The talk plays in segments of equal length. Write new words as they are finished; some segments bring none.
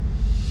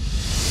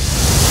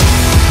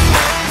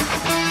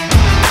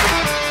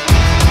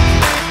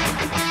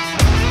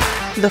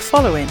The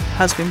following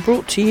has been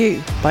brought to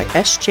you by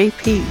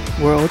SJP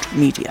World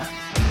Media.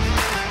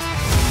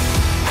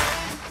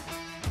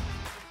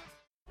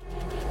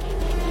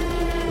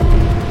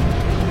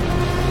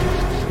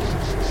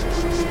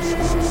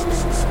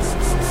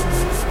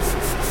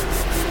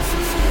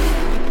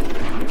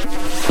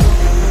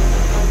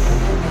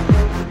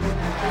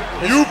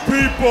 You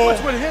people,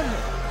 What's with him?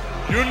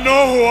 you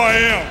know who I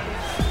am,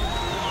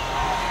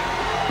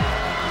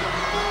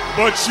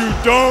 but you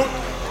don't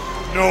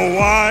know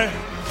why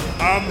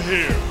I'm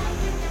here.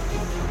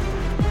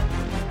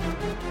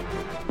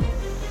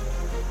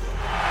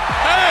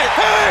 Hey!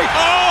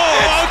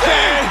 Oh,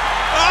 okay.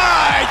 All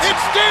right.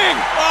 It's Sting!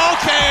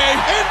 Okay.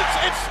 And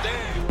it's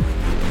Sting!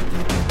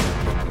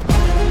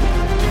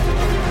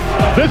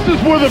 This is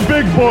where the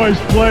big boys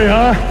play,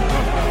 huh?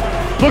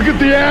 Look at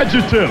the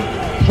adjective.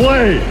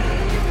 Play.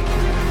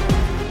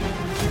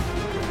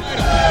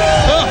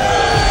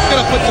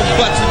 Gonna put some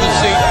butts in the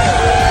seat.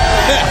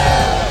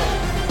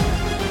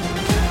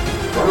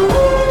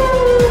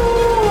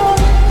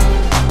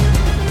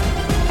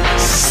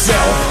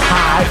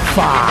 Self-high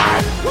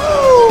five.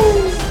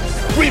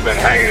 Woo! We've been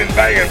hanging and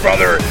banging,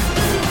 brother.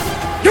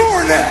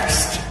 You're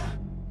next.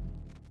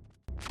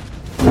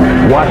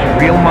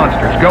 Watch Real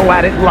Monsters go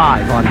at it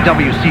live on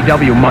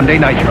WCW Monday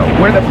Nitro,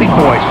 where the big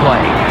boys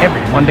play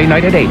every Monday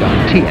night at 8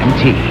 on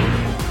TNT.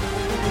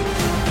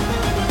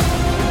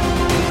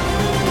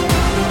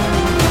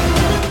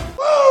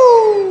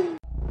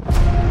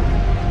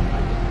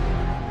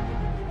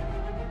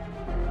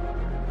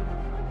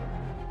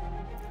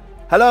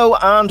 Hello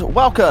and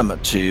welcome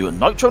to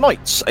Nitro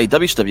Nights, a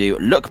WCW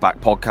Look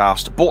Back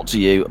podcast brought to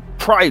you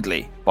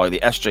proudly by the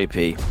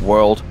SJP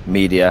World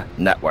Media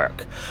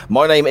Network.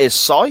 My name is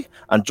Si,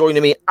 and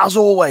joining me, as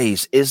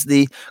always, is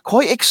the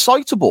quite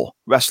excitable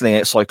Wrestling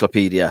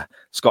Encyclopedia,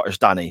 Scottish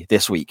Danny,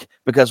 this week,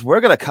 because we're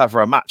going to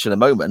cover a match in a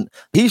moment.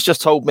 He's just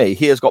told me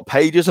he has got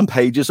pages and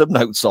pages of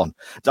notes on.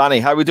 Danny,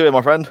 how are we doing,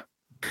 my friend?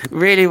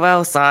 Really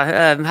well, Si.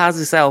 How's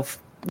yourself?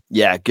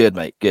 Yeah, good,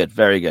 mate. Good.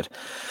 Very good.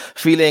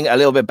 Feeling a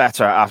little bit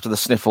better after the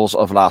sniffles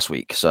of last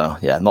week. So,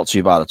 yeah, not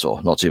too bad at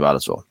all. Not too bad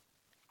at all.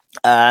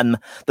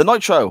 The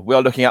Nitro we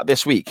are looking at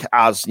this week,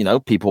 as you know,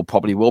 people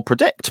probably will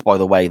predict by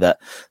the way that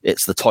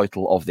it's the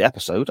title of the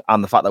episode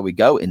and the fact that we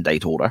go in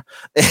date order.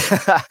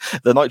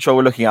 The Nitro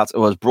we're looking at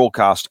was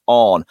broadcast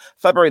on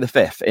February the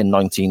 5th in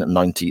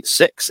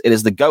 1996. It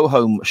is the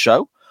go-home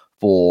show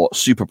for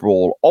Super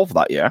Brawl of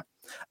that year.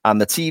 And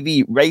the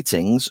TV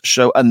ratings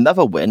show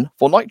another win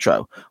for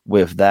Nitro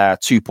with their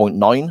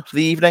 2.9 for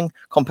the evening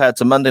compared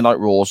to Monday Night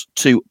Raw's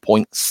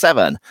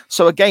 2.7.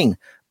 So again,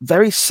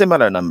 very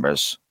similar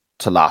numbers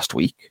to last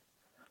week.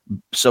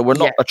 So we're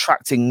not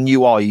attracting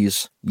new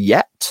eyes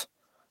yet,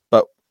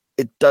 but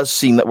it does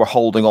seem that we're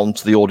holding on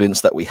to the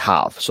audience that we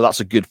have. So that's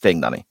a good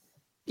thing, Danny.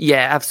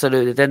 Yeah,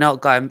 absolutely. They're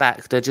not going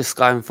back. They're just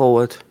going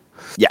forward.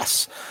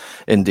 Yes,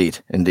 indeed.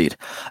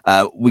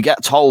 We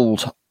get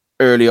told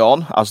early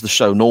on, as the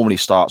show normally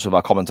starts with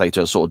our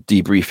commentators sort of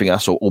debriefing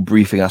us or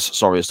briefing us,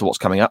 as to what's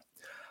coming up.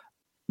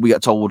 We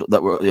get told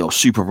that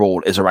Super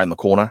Brawl is around the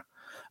corner,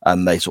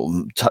 and they sort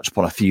of touch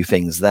upon a few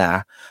things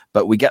there.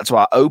 But we get to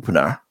our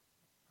opener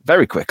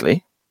very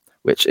quickly,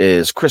 which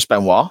is Chris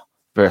Benoit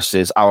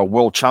versus our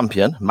world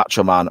champion,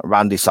 Macho Man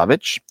Randy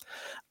Savage.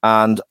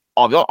 And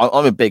I'm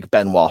a big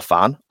Benoit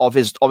fan of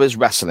his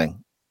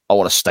wrestling, I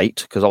want to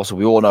state, because also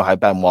we all know how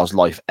Benoit's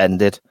life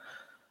ended.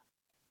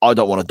 I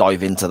don't want to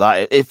dive into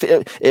that.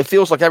 It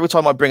feels like every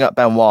time I bring up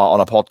Benoit on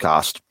a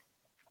podcast,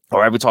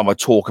 or every time I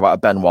talk about a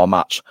Benoit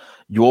match,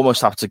 you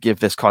almost have to give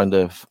this kind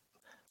of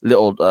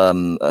little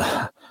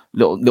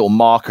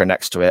marker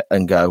next to it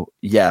and go,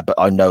 yeah, but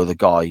I know the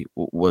guy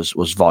was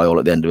vile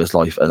at the end of his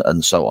life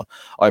and so on.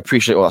 I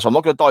appreciate all that. So I'm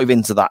not going to dive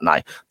into that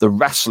now. The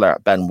wrestler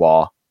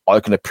Benoit, I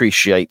can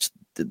appreciate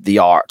the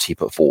art he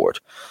put forward.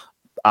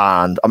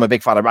 And I'm a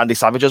big fan of Randy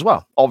Savage as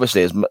well.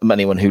 Obviously, as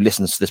anyone who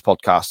listens to this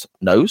podcast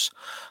knows.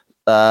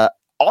 I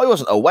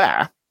wasn't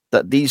aware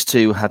that these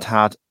two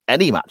had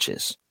any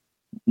matches.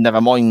 Never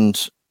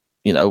mind,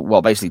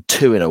 basically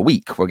 2 in a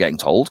week, we're getting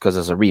told, because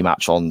there's a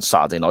rematch on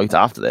Saturday night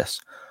after this.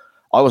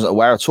 I wasn't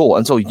aware at all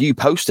until you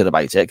posted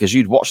about it, because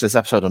you'd watched this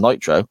episode of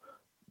Nitro,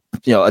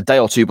 a day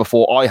or two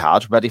before I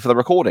had, ready for the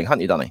recording,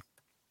 hadn't you, Danny?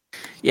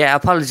 Yeah,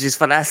 apologies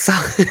for that.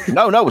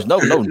 No.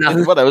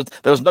 Well,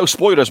 there was no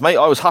spoilers, mate.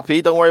 I was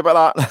happy. Don't worry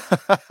about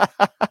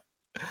that.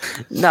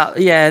 No,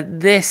 yeah,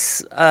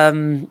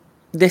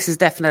 this is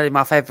definitely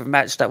my favourite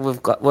match that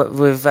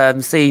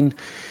we've seen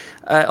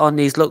on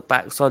these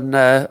lookbacks on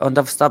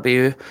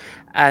WCW,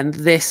 and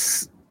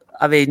this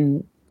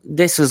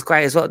was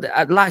great as well.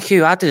 Like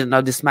you, I didn't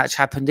know this match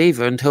happened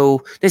either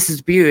until this is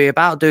the beauty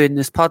about doing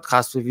this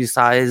podcast with you,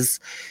 Si, is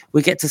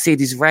we get to see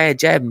these rare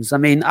gems. I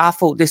mean, I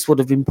thought this would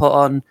have been put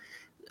on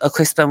a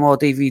Chris Benoit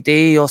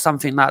DVD or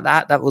something like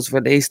that was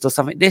released or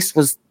something. This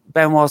was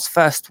Benoit's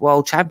first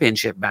World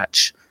Championship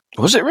match.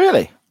 Was it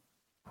really?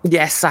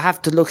 Yes, I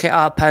have to look it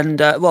up. And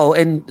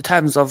in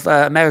terms of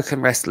American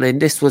wrestling,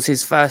 this was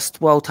his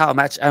first world title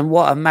match, and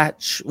what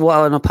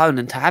an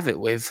opponent to have it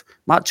with,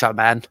 Macho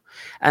Man.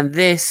 And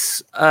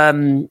this,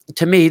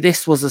 to me,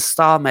 this was a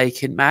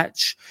star-making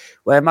match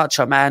where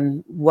Macho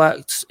Man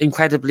worked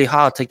incredibly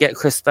hard to get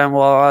Chris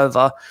Benoit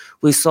over.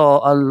 We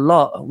saw a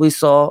lot. We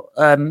saw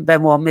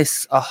Benoit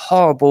miss a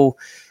horrible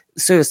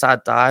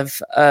suicide dive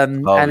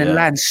and then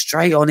land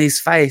straight on his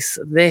face.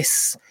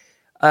 This.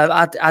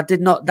 I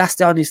did not. That's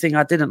the only thing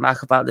I didn't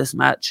like about this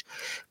match.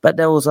 But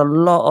there was a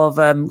lot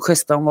of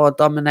Chris Benoit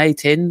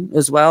dominating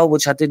as well,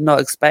 which I did not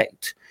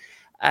expect.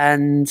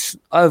 And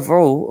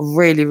overall,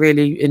 really,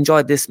 really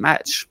enjoyed this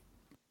match.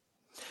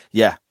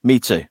 Yeah, me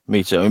too.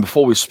 Me too. I mean,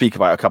 before we speak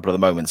about a couple of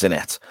the moments in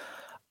it,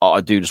 I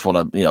do just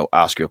want to,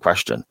 ask you a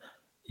question.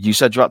 You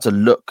said you had to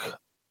look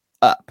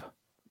up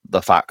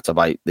the fact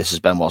about this is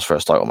Benoit's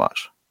first title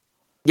match.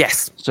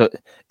 Yes. So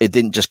it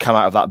didn't just come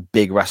out of that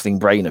big wrestling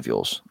brain of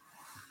yours.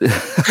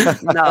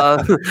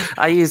 No,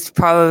 I used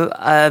Pro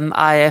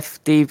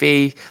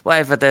IFDB,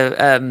 whatever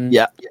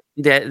the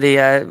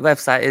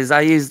website is. I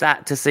used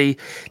that to see,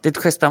 did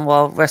Chris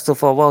Benoit wrestle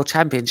for a world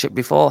championship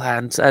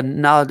beforehand? And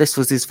no, this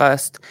was his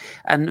first,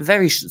 and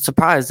very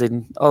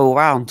surprising all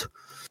around.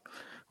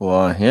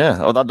 Well,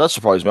 yeah, that does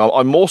surprise me.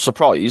 I'm more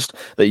surprised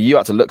that you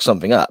had to look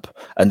something up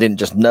and didn't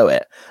just know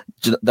it.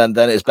 Then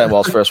it's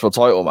Benoit's first world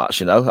title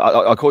match.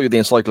 I call you the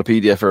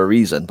encyclopedia for a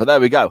reason. But there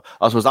we go.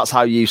 I suppose that's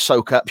how you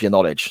soak up your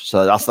knowledge.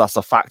 So that's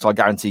a fact I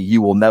guarantee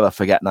you will never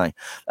forget now.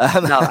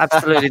 No,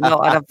 absolutely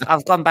not. And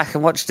I've gone back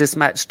and watched this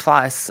match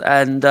twice,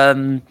 and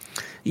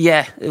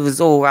it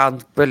was all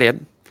around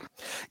brilliant.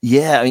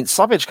 Yeah, I mean,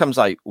 Savage comes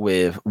out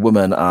with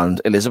Woman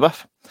and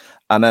Elizabeth,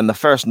 and then the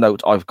first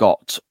note I've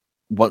got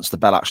once the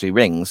bell actually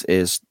rings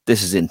is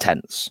this is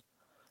intense.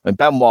 I mean,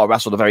 Benoit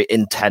wrestled a very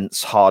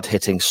intense,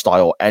 hard-hitting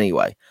style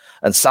anyway,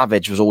 and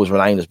Savage was always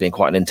renowned as being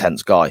quite an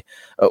intense guy.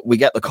 We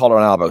get the collar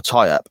and elbow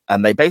tie-up,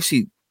 and they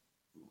basically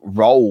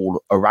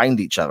roll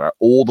around each other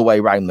all the way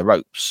around the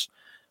ropes,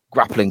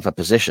 grappling for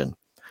position.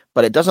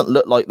 But it doesn't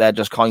look like they're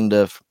just kind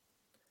of,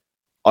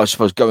 I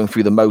suppose, going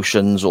through the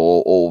motions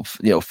or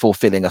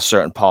fulfilling a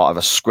certain part of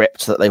a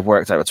script that they've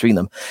worked out between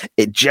them.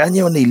 It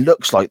genuinely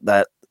looks like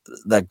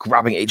they're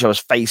grabbing each other's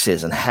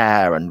faces and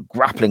hair and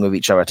grappling with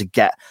each other to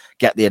get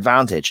the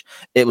advantage.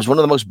 It was one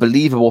of the most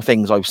believable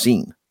things I've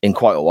seen in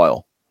quite a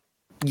while.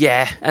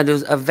 Yeah, and it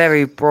was a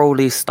very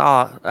brawly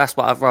start. That's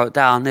what I've wrote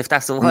down, if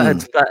that's a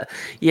word. But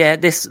yeah,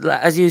 this,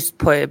 as you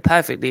put it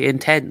perfectly,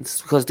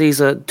 intense, because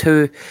these are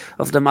two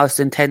of the most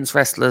intense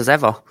wrestlers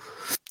ever.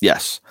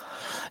 Yes.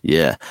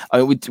 Yeah,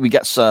 I mean, we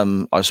get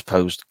some, I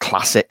suppose,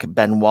 classic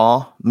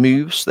Benoit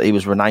moves that he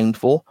was renowned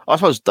for. I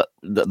suppose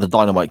the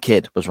Dynamite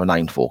Kid was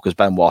renowned for, because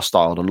Benoit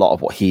styled a lot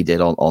of what he did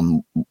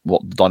on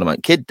what the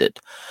Dynamite Kid did.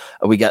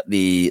 And we get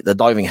the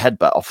diving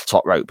headbutt off the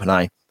top rope, and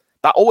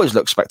that always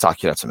looks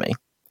spectacular to me.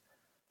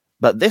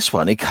 But this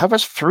one, he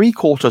covers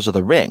 3/4 of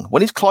the ring.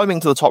 When he's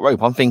climbing to the top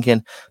rope, I'm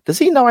thinking, does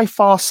he know how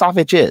far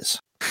Savage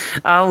is?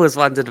 I always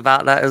wondered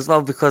about that as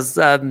well, because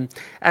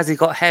as he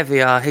got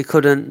heavier, he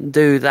couldn't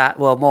do that,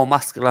 more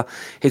muscular,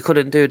 he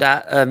couldn't do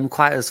that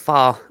quite as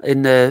far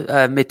in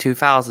the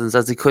mid-2000s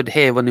as he could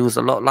here when he was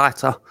a lot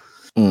lighter.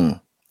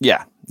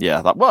 Yeah,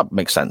 that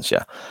makes sense,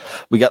 yeah.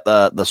 We get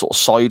the sort of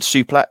side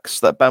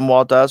suplex that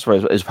Benoit does, where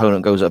his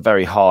opponent goes up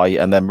very high,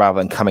 and then rather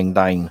than coming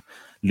down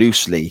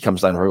loosely, he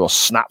comes down with a real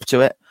snap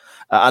to it.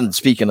 And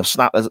speaking of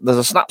snap, there's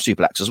a snap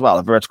suplex as well,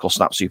 a vertical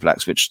snap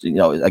suplex, which,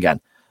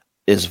 again,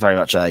 is very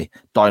much a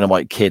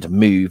Dynamite Kid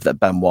move that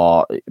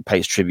Benoit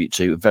pays tribute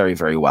to very,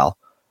 very well.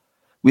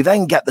 We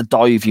then get the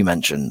dive you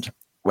mentioned,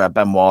 where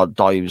Benoit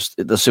dives,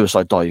 the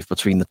suicide dive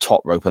between the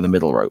top rope and the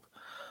middle rope.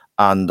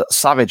 And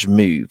Savage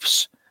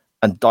moves,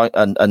 and I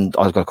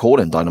was going to call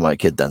him Dynamite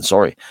Kid then,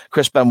 sorry.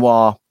 Chris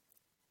Benoit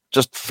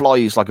just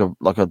flies like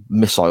a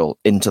missile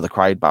into the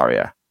crowd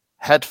barrier,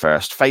 head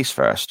first, face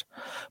first.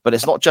 But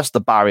it's not just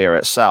the barrier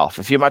itself.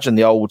 If you imagine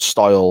the old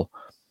style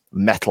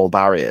metal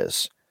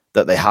barriers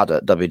that they had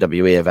at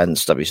WWE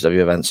events, WCW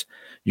events,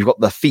 you've got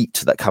the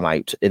feet that come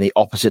out in the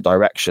opposite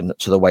direction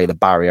to the way the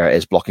barrier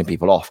is blocking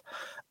people off.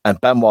 And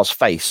Benoit's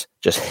face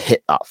just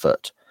hit that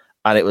foot.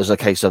 And it was a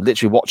case of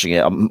literally watching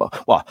it.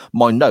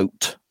 My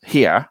note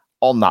here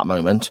on that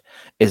moment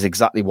is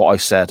exactly what I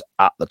said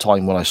at the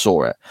time when I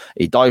saw it.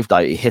 He dived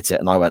out, he hit it,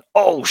 and I went,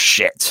 oh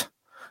shit.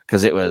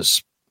 Because it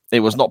was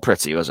not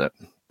pretty, was it?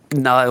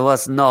 No, it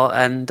was not.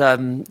 And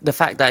the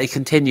fact that he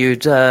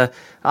continued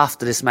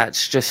after this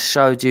match just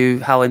showed you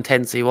how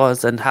intense he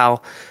was and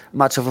how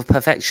much of a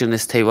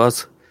perfectionist he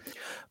was.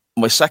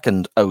 My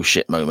second oh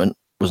shit moment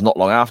was not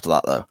long after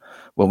that, though,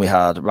 when we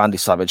had Randy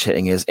Savage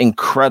hitting his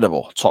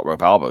incredible top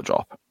rope elbow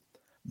drop.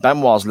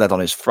 Benoit's led on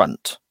his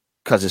front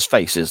because his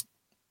face is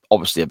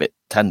obviously a bit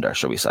tender,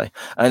 shall we say.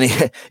 And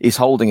he's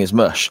holding his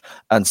mush,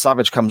 and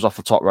Savage comes off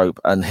the top rope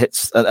and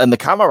hits, and the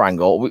camera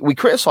angle, we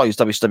criticize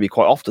WCW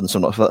quite often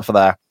for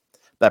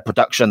their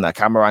production, their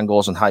camera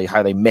angles, and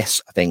how they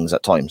miss things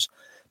at times.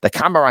 The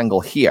camera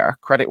angle here,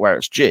 credit where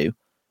it's due,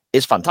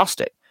 is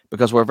fantastic,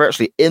 because we're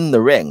virtually in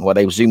the ring where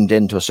they've zoomed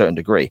in to a certain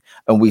degree,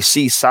 and we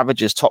see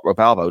Savage's top rope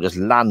elbow just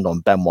land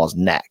on Benoit's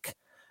neck.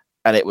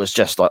 And it was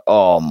just like,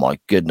 oh my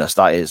goodness,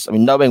 that is, I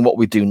mean, knowing what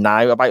we do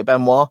now about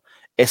Benoit,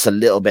 it's a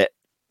little bit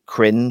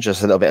cringe,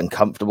 it's a little bit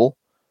uncomfortable.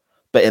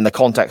 But in the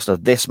context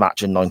of this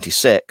match in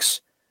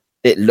 96,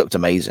 it looked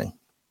amazing.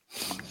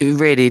 It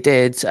really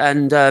did,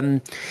 and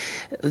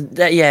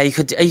you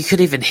could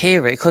even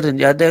hear it, couldn't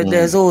you?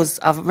 There's always,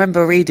 I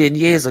remember reading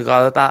years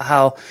ago about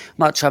how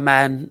Macho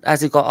Man,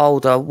 as he got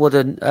older,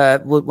 wouldn't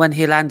when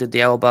he landed the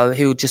elbow,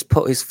 he would just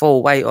put his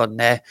full weight on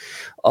there,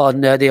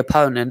 on the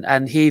opponent,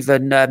 and he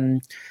even,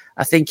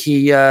 I think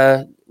he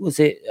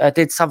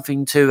did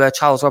something to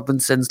Charles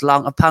Robinson's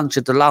lung,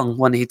 punctured the lung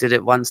when he did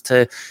it once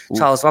to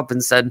Charles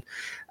Robinson,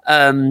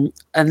 and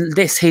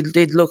this, he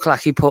did look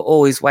like he put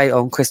all his weight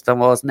on Chris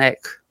Benoit's neck.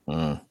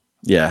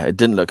 Yeah, it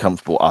didn't look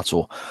comfortable at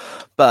all.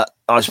 But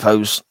I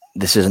suppose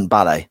this isn't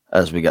ballet,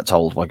 as we get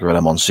told by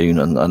Gorilla Monsoon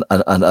and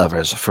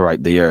others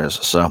throughout the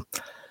years. So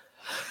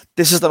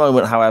this is the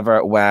moment,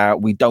 however, where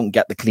we don't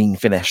get the clean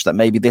finish that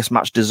maybe this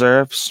match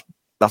deserves.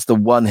 That's the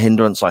one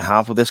hindrance I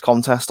have with this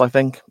contest, I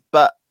think.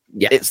 But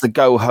it's the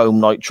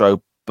go-home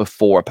Nitro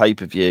before a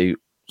pay-per-view.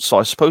 So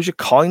I suppose you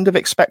kind of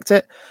expect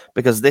it,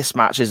 because this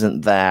match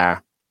isn't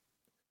there.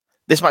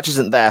 This match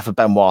isn't there for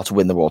Benoit to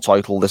win the world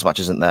title. This match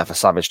isn't there for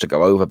Savage to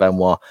go over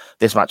Benoit.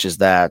 This match is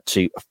there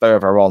to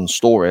further on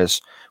stories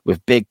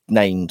with big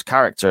named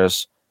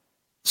characters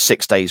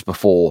 6 days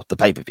before the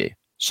pay-per-view.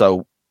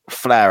 So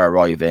Flair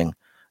arriving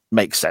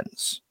makes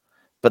sense.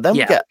 But then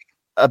we get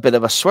a bit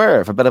of a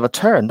swerve, a bit of a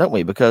turn, don't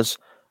we? Because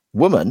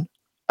Woman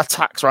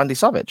attacks Randy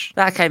Savage.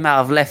 That came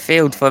out of left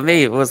field for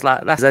me. It was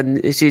like that. And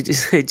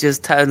it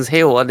just turns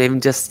heel on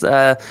him, just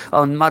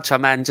on Macho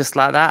Man, just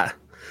like that.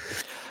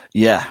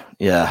 Yeah.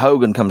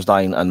 Hogan comes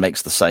down and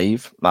makes the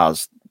save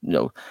as,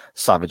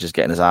 Savage is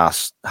getting his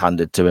ass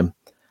handed to him.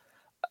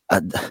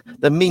 And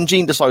then Mean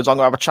Gene decides, I'm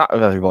going to have a chat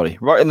with everybody.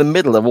 Right in the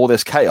middle of all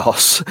this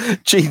chaos,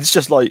 Gene's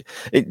just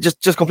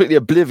just completely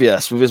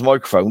oblivious with his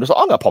microphone. Just like,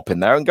 I'm going to pop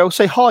in there and go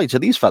say hi to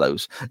these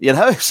fellows. He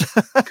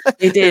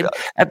did.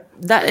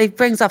 It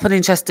brings up an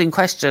interesting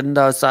question,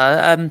 though,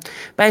 sir.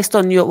 Based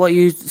on what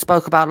you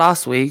spoke about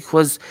last week,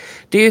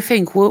 do you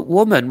think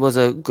Woman was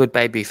a good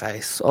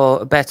babyface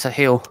or a better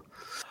heel?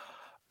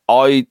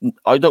 I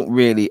don't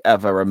really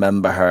ever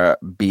remember her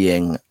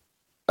being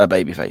a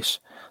babyface.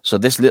 So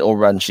this little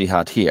run she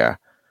had here,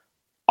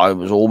 I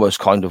was almost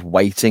kind of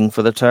waiting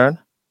for the turn.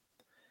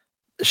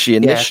 She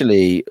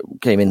initially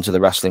came into the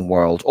wrestling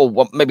world,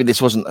 or maybe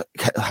this wasn't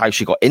how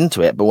she got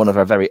into it, but one of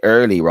her very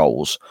early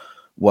roles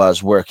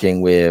was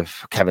working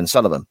with Kevin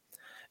Sullivan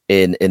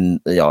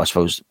in I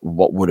suppose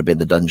what would have been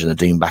the Dungeon of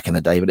Doom back in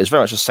the day, but it's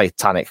very much a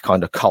satanic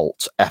kind of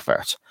cult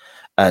effort.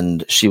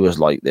 And she was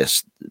like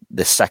this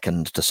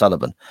second to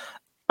Sullivan.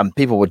 And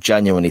people were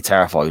genuinely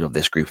terrified of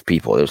this group of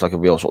people. It was like a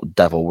real sort of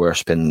devil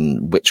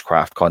worshipping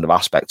witchcraft kind of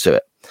aspect to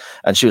it.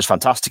 And she was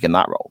fantastic in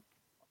that role.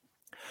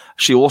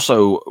 She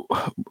also,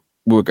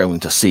 we're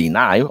going to see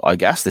now, I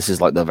guess, this is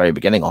like the very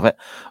beginning of it,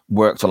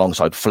 worked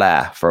alongside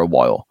Flair for a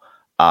while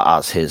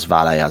as his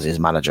valet, as his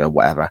manager,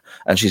 whatever.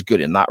 And she's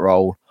good in that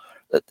role.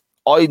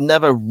 I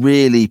never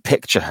really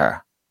picture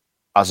her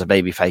as a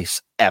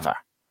babyface ever.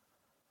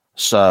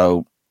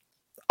 So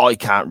I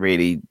can't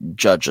really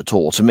judge at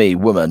all. To me,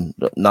 Woman,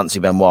 Nancy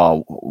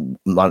Benoit,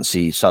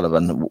 Nancy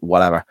Sullivan,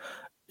 whatever,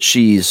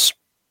 she's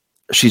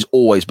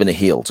always been a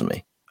heel to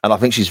me. And I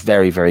think she's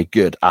very, very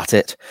good at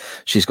it.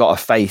 She's got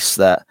a face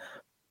that,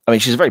 I mean,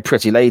 she's a very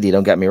pretty lady,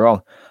 don't get me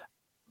wrong.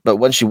 But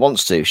when she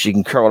wants to, she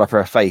can curl up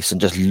her face and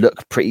just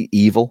look pretty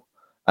evil.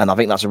 And I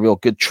think that's a real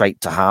good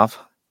trait to have.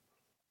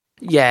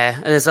 Yeah,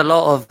 there's a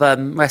lot of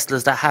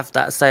wrestlers that have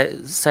that,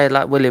 say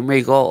like William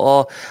Regal,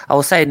 or I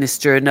was saying this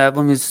during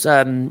when we was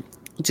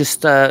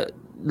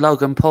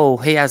Logan Paul.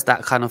 He has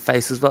that kind of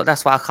face as well.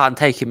 That's why I can't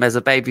take him as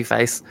a baby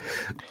face.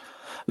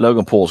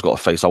 Logan Paul's got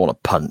a face I want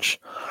to punch.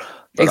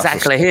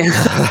 Exactly.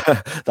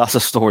 That's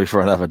a story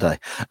for another day.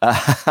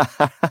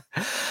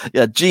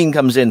 Gene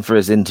comes in for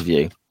his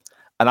interview,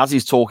 and as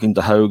he's talking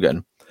to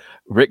Hogan,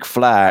 Ric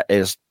Flair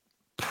is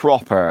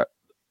proper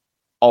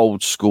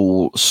old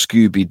school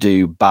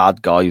Scooby-Doo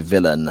bad guy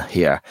villain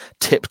here,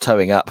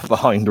 tiptoeing up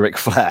behind Ric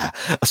Flair.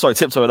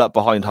 Tiptoeing up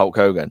behind Hulk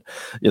Hogan,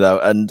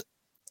 and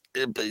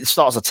it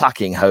starts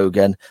attacking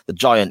Hogan. The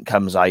Giant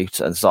comes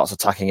out and starts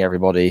attacking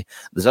everybody.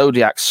 The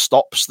Zodiac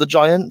stops the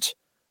Giant,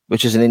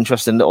 which is an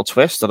interesting little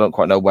twist. I don't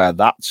quite know where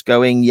that's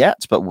going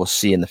yet, but we'll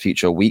see in the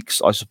future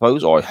weeks, I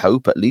suppose, or I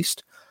hope at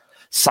least.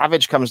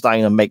 Savage comes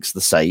down and makes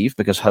the save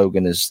because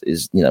Hogan is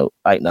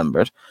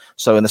outnumbered.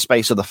 So in the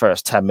space of the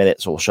first 10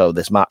 minutes or so of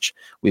this match,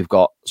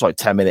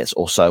 10 minutes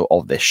or so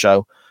of this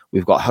show,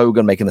 we've got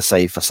Hogan making the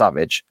save for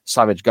Savage,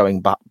 Savage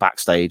going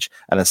backstage,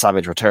 and then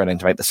Savage returning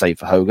to make the save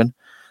for Hogan,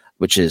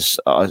 which is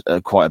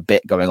quite a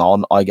bit going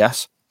on, I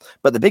guess.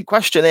 But the big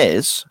question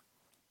is,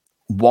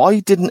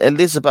 why didn't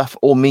Elizabeth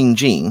or Mean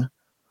Gene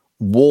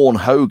warn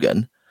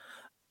Hogan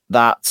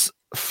that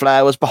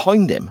Flair was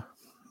behind him?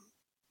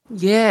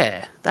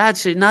 Yeah,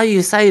 actually, now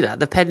you say that,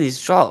 the penny's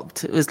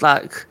dropped. It was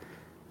like,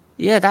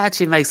 Yeah, that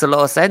actually makes a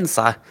lot of sense.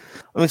 I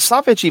mean,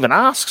 Savage even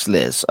asks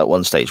Liz at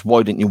one stage,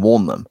 why didn't you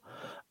warn them?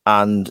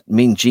 And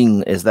Mean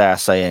Gene is there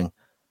saying,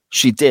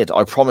 she did.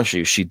 I promise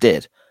you, she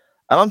did.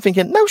 And I'm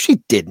thinking, no, she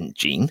didn't,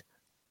 Gene.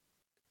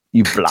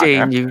 You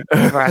blagger. Gene, you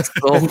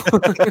rascal.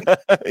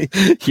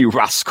 You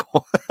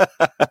rascal.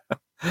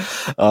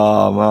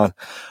 Oh, man.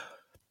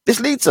 This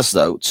leads us,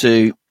 though,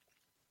 to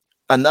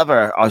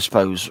another, I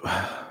suppose,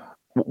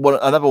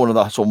 another one of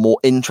the sort of more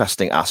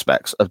interesting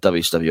aspects of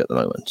WCW at the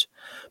moment,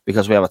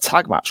 because we have a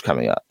tag match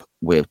coming up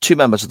with two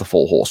members of the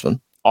Four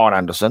Horsemen, Arn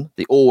Anderson,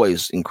 the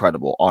always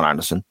incredible Arn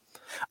Anderson,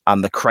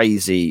 and the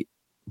crazy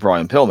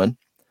Brian Pillman,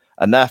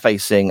 and they're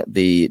facing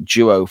the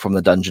duo from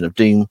the Dungeon of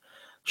Doom.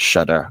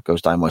 Shudder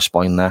goes down my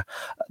spine there.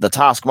 The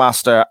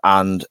Taskmaster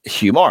and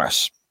Hugh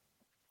Morris.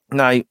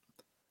 Now,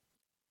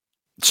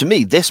 to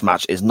me, this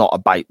match is not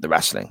about the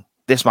wrestling.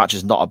 This match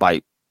is not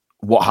about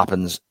what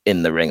happens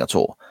in the ring at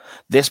all.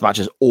 This match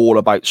is all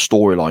about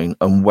storyline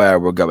and where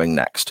we're going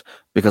next,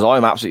 because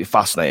I'm absolutely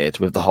fascinated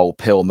with the whole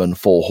Pillman,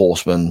 Four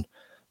Horsemen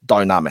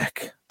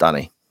dynamic,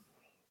 Danny.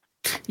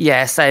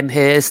 Yeah, same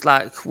here. It's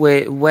like,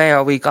 where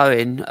are we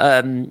going?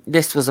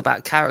 This was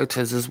about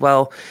characters as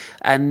well.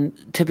 And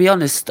to be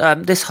honest,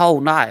 this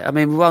whole night, I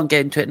mean, we won't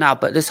get into it now,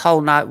 but this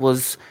whole night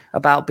was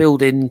about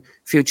building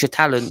future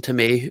talent to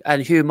me.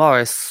 And Hugh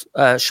Morris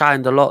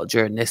shined a lot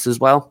during this as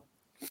well.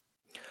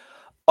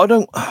 I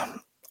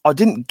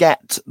didn't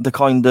get the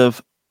kind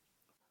of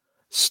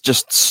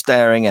just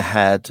staring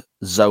ahead,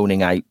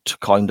 zoning out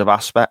kind of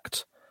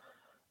aspect.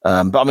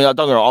 But I mean,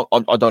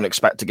 I don't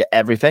expect to get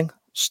everything.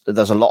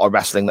 There's a lot of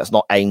wrestling that's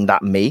not aimed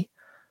at me.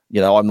 You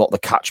know, I'm not the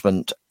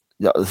catchment,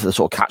 the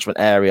sort of catchment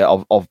area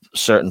of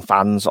certain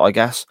fans, I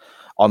guess.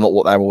 I'm not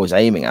what they're always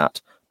aiming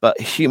at. But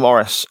Hugh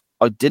Morris,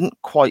 I didn't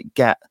quite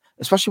get,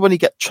 especially when he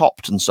get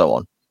chopped and so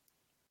on.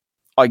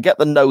 I get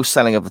the no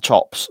selling of the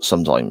chops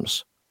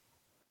sometimes,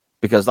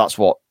 because that's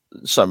what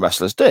some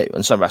wrestlers do.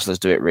 And some wrestlers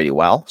do it really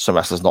well. Some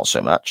wrestlers not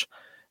so much.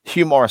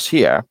 Hugh Morris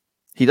here,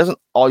 he doesn't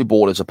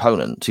eyeball his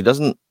opponent.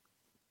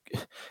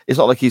 It's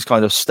not like he's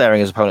kind of staring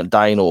his opponent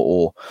down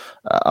or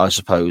I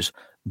suppose,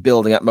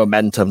 building up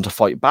momentum to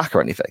fight back or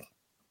anything.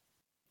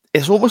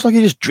 It's almost like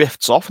he just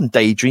drifts off and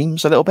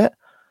daydreams a little bit.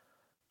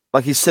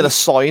 Like he's seen a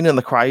sign in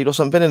the crowd or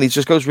something and he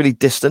just goes really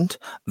distant.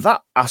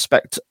 That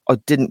aspect I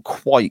didn't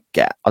quite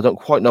get. I don't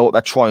quite know what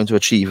they're trying to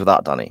achieve with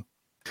that, Danny.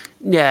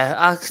 Yeah,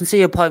 I can see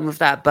your point with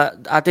that,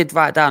 but I did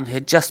write down here,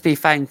 just be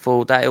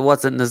thankful that it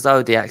wasn't the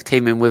Zodiac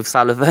teaming with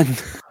Sullivan.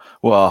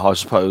 Well, I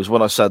suppose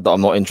when I said that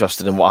I'm not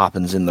interested in what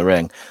happens in the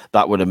ring,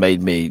 that would have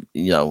made me,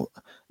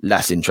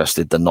 less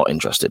interested than not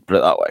interested. Put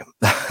it that way.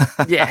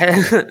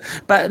 Yeah,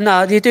 but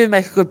no, you do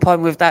make a good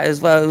point with that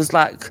as well. It was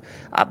like,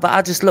 but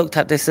I just looked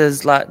at this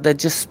as like they're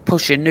just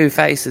pushing new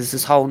faces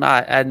this whole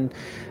night, and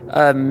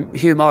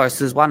Hugh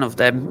Morris is one of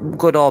them,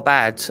 good or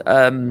bad.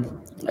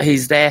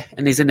 He's there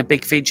and he's in a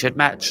big featured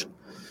match.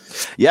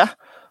 Yeah,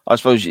 I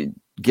suppose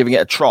giving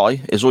it a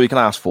try is all you can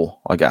ask for,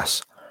 I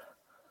guess.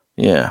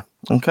 Yeah.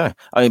 Okay.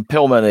 I mean,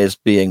 Pillman is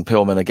being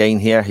Pillman again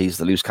here. He's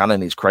the loose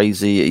cannon. He's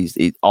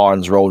crazy.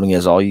 Arn's rolling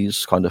his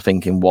eyes, kind of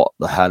thinking, what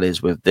the hell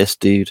is with this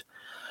dude?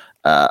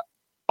 Arn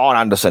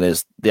Anderson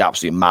is the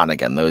absolute man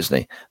again, though, isn't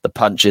he? The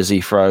punches he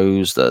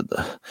throws,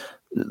 the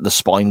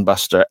spine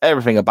buster,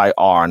 everything about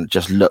Arn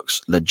just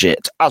looks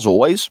legit. As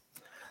always,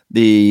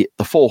 the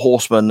Four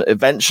Horsemen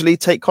eventually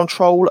take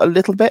control a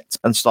little bit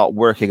and start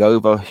working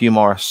over Hugh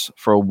Morris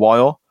for a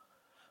while.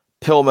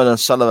 Pillman and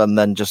Sullivan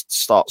then just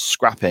start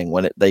scrapping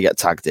when they get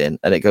tagged in,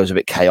 and it goes a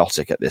bit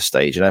chaotic at this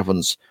stage,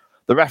 and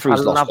the referee's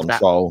lost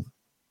control.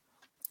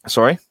 That.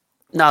 Sorry?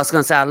 No, I was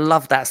going to say, I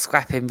love that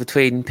scrapping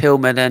between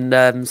Pillman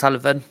and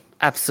Sullivan.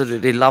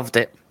 Absolutely loved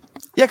it.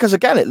 Yeah, because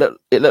again, it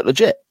looked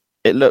legit.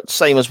 It looked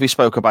same as we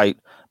spoke about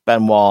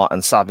Benoit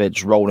and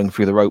Savage rolling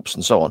through the ropes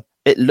and so on.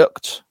 It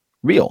looked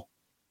real.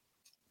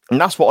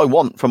 And that's what I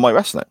want from my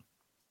wrestling.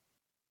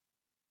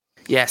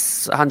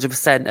 Yes,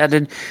 100%. And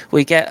then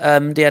we get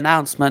the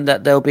announcement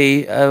that there'll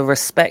be a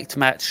respect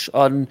match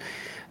on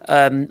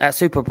at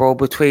Super Brawl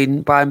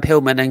between Brian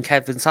Pillman and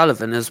Kevin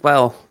Sullivan as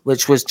well,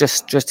 which was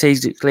just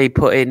strategically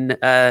put in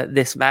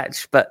this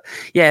match. But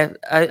yeah,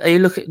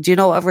 do you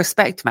know what a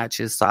respect match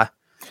is, Si?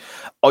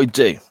 I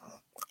do.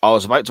 I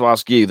was about to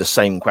ask you the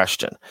same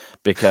question,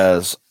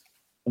 because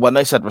when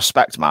they said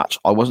respect match,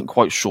 I wasn't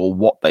quite sure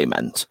what they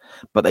meant,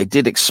 but they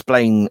did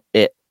explain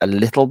it a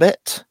little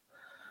bit.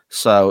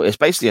 So it's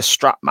basically a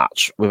strap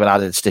match with an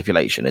added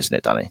stipulation, isn't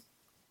it, Danny?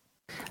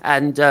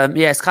 And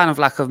it's kind of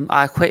like an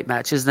I Quit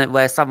match, isn't it?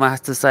 Where someone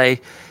has to say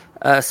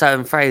a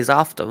certain phrase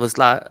afterwards,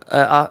 like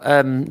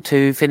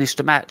to finish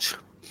the match.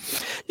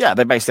 Yeah,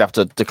 they basically have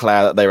to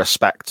declare that they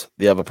respect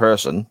the other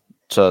person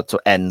to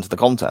end the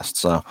contest.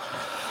 So,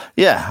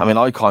 yeah, I mean,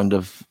 I kind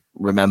of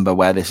remember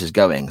where this is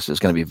going. So it's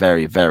going to be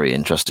very, very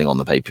interesting on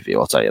the pay-per-view,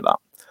 I'll tell you that.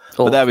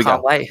 Oh, but there we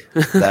can't go. Wait.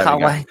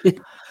 Can't wait.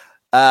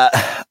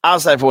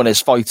 As everyone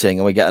is fighting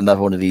and we get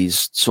another one of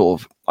these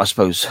sort of, I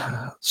suppose,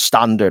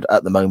 standard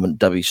at the moment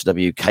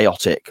WCW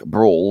chaotic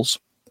brawls,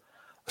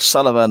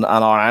 Sullivan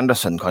and Arn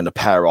Anderson kind of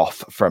pair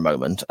off for a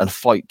moment and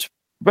fight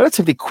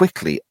relatively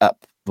quickly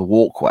up the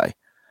walkway,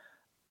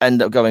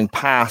 end up going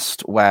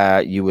past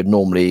where you would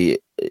normally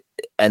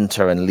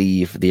enter and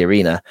leave the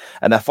arena,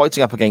 and they're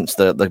fighting up against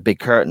the big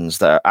curtains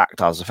that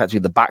act as effectively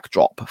the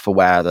backdrop for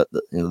where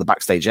the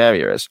backstage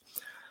area is.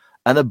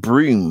 And a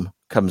broom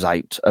comes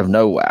out of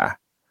nowhere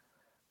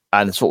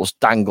and sort of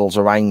dangles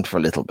around for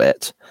a little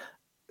bit.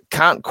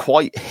 Can't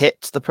quite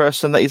hit the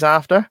person that he's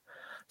after,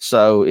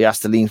 so he has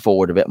to lean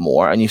forward a bit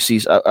more. And you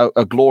see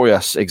a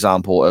glorious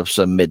example of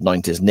some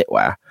mid-90s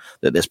knitwear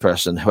that this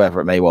person,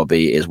 whoever it may well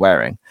be, is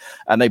wearing.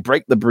 And they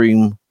break the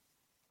broom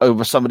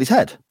over somebody's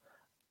head.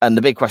 And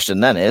the big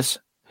question then is,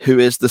 who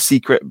is the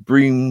secret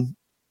broom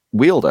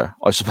wielder,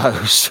 I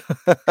suppose?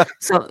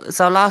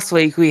 So last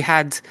week we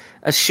had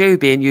a shoe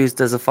being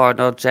used as a foreign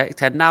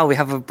object, and now we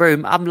have a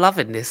broom. I'm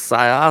loving this.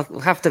 I'll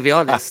have to be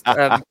honest.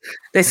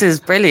 This is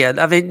brilliant.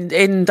 I mean,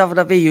 in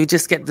WWE, you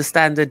just get the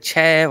standard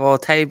chair or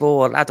table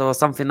or ladder or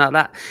something like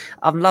that.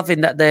 I'm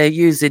loving that they're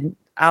using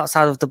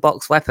outside of the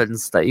box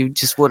weapons that you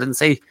just wouldn't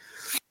see.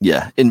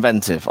 Yeah,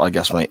 inventive, I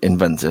guess, mate.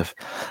 Inventive.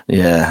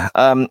 Yeah.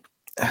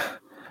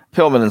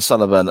 Pillman and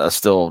Sullivan are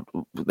still,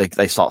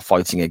 they start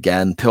fighting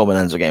again. Pillman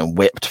ends up getting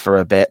whipped for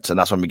a bit, and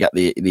that's when we get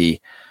the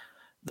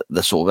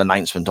sort of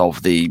announcement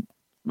of the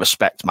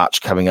respect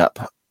match coming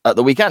up at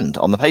the weekend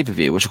on the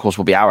pay-per-view, which of course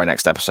will be our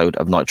next episode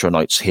of Nitro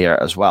Nights here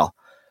as well.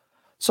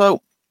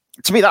 So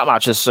to me, that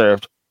match has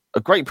served a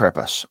great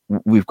purpose.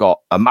 We've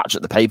got a match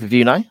at the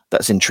pay-per-view now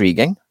that's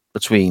intriguing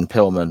between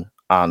Pillman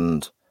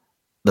and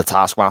the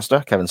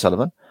Taskmaster, Kevin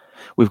Sullivan.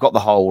 We've got the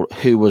whole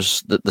who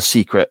was the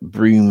secret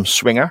broom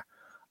swinger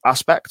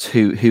aspect,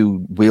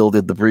 who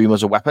wielded the broom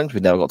as a weapon.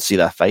 We never got to see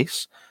their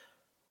face.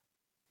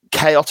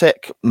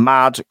 Chaotic,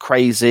 mad,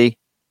 crazy,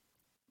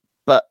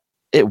 but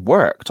it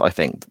worked, I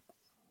think.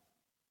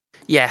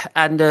 Yeah,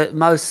 and the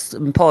most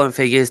important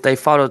thing is they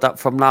followed up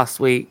from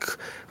last week,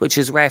 which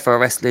is rare for a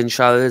wrestling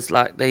show. Is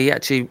like they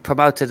actually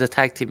promoted a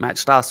tag team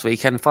match last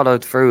week and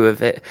followed through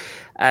with it.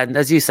 And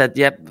as you said,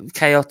 yep,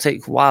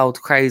 chaotic,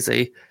 wild,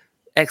 crazy,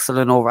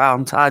 excellent all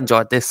round. I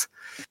enjoyed this.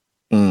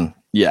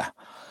 Yeah.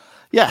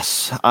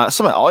 Yes,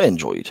 something I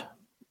enjoyed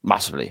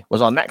massively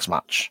was our next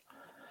match.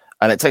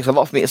 And it takes a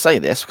lot for me to say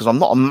this because I'm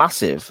not a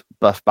massive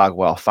Buff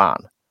Bagwell fan.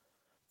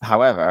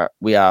 However,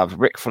 we have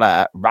Ric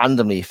Flair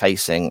randomly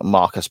facing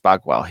Marcus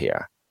Bagwell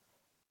here.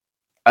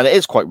 And it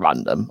is quite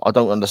random. I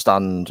don't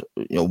understand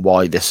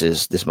why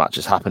this match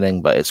is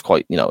happening, but it's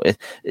quite,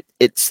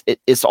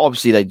 it's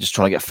obviously they're just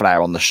trying to get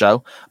Flair on the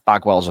show.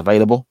 Bagwell's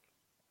available.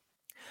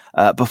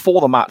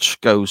 Before the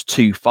match goes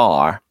too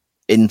far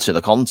into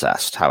the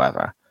contest,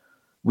 however,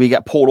 we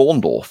get Paul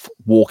Orndorff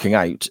walking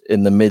out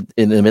in the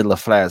middle of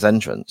Flair's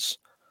entrance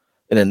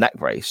in a neck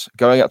brace,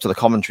 going up to the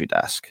commentary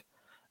desk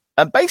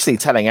and basically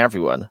telling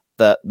everyone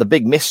that the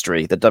big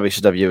mystery that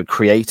WCW had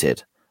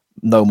created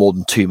no more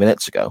than 2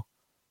 minutes ago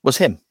was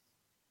him.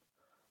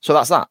 So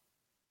that's that.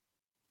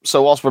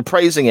 So whilst we're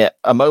praising it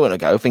a moment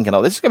ago, thinking,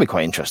 oh, this is going to be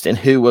quite interesting,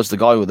 who was the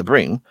guy with the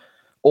broom?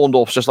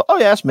 Orndorff's just like, oh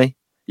yeah, it's me.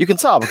 You can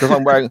tell because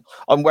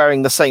I'm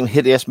wearing the same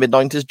hideous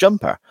mid-90s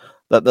jumper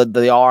that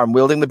the arm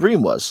wielding the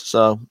broom was.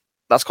 So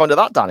that's kind of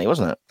that, Danny,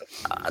 wasn't it?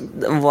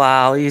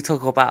 Wow, you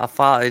talk about a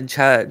fart in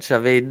church. I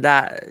mean,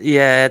 that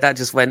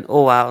just went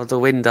all out of the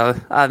window.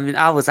 I mean,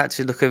 I was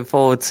actually looking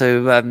forward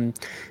to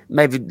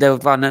maybe they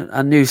would run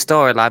a new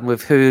storyline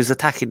with who's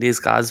attacking these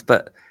guys.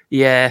 But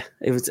yeah,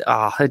 it was,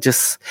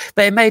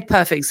 but it made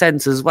perfect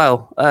sense as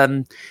well.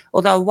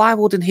 Although, why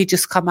wouldn't he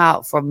just come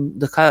out from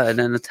the curtain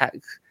and attack?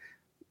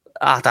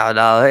 I don't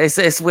know.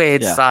 It's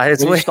weird. Yeah.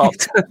 It's weird.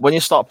 When you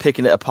start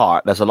picking it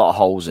apart, there's a lot of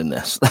holes in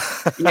this.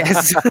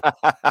 Yes.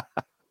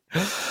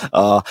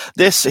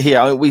 This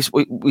here,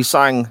 we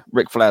sang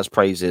Ric Flair's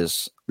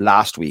praises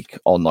last week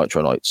on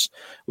Nitro Nights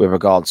with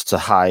regards to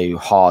how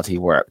hard he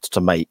worked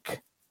to make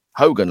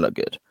Hogan look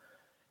good.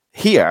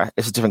 Here,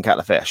 it's a different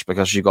kettle of fish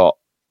because you got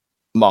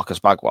Marcus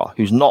Bagwell,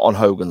 who's not on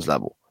Hogan's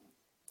level.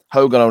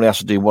 Hogan only has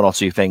to do one or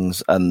two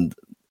things, and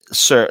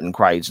certain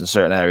crowds in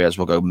certain areas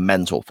will go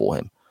mental for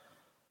him.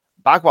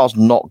 Bagwell's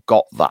not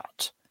got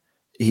that.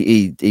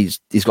 He's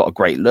got a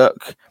great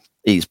look.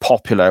 He's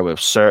popular with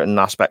certain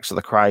aspects of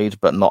the crowd,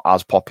 but not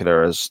as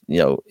popular as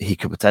he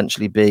could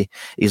potentially be.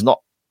 He's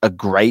not a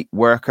great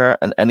worker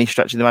in any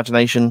stretch of the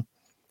imagination.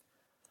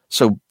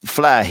 So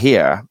Flair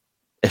here,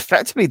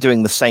 effectively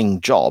doing the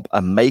same job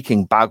and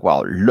making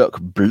Bagwell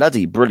look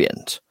bloody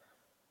brilliant,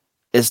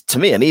 is to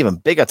me an even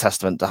bigger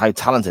testament to how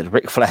talented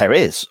Ric Flair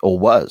is or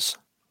was.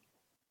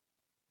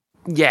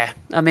 Yeah,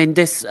 I mean,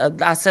 this,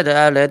 I said it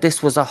earlier,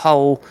 this was a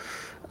whole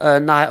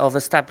night of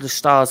established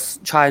stars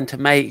trying to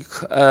make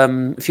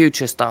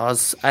future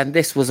stars, and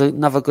this was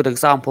another good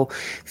example.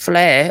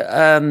 Flair,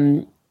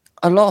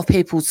 a lot of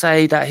people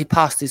say that he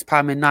passed his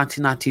prime in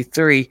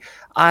 1993.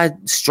 I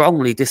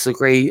strongly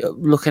disagree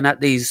looking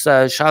at these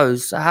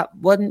shows.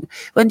 When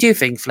do you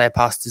think Flair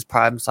passed his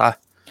prime, Si?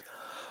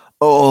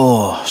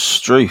 Oh,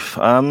 Struth.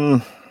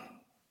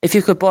 If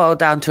you could boil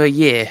down to a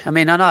year, I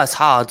mean, I know it's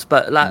hard,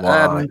 but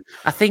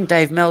I think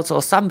Dave Meltzer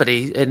or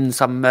somebody in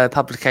some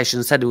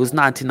publication said it was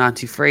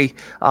 1993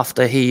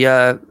 after he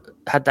had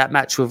that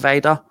match with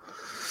Vader.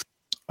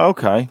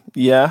 Okay,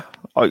 yeah.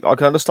 I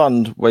can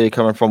understand where you're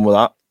coming from with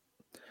that.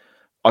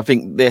 I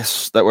think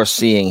this that we're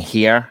seeing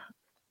here,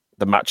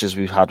 the matches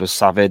we've had with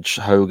Savage,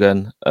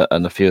 Hogan,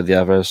 and a few of the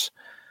others,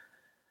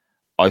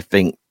 I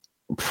think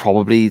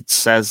probably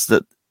says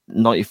that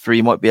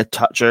 93 might be a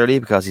touch early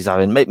because he's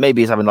having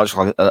maybe he's having like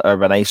a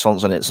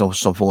renaissance and it's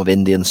some form of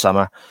Indian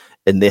summer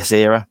in this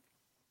era.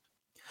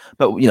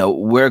 But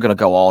we're going to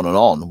go on and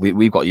on.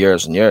 We've got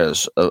years and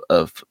years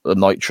of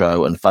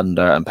Nitro and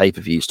Thunder and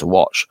pay-per-views to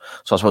watch.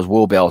 So I suppose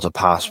we'll be able to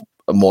pass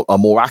a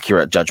more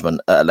accurate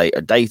judgment at a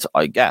later date,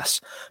 I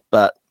guess.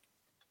 But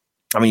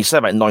I mean, you said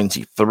about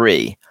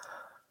 93,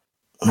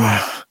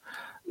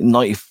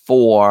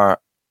 94.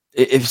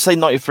 If you say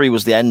 93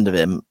 was the end of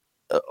him,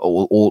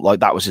 or like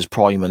that was his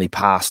prime and he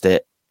passed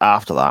it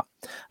after that.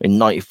 In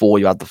 94,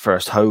 you had the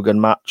first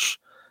Hogan match,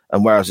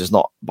 and whereas it's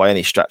not by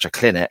any stretch a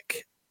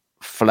clinic,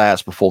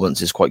 Flair's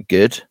performance is quite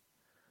good.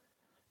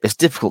 It's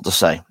difficult to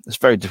say. It's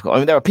very difficult. I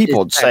mean, there are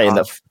people saying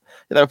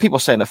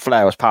that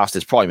Flair was past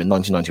his prime in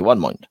 1991.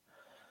 Mind,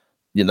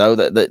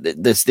 that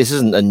this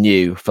isn't a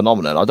new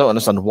phenomenon. I don't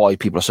understand why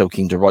people are so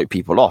keen to write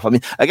people off. I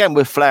mean, again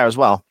with Flair as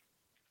well,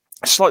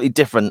 slightly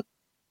different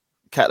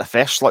kettle of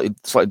fish,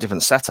 slightly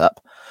different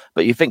setup.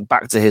 But you think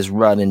back to his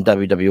run in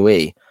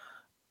WWE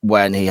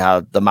when he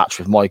had the match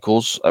with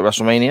Michaels at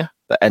WrestleMania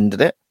that ended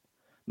it.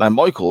 Now,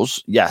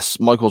 Michaels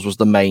was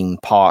the main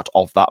part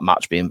of that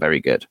match being very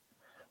good.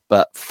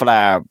 But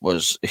Flair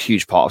was a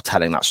huge part of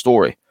telling that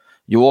story.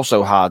 You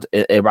also had,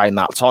 around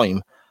that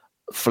time,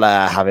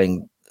 Flair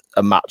having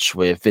a match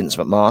with Vince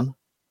McMahon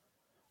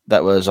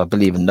that was, I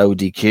believe, a no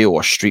DQ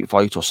or a street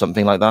fight or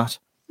something like that.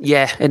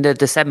 Yeah, in the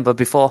December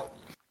before.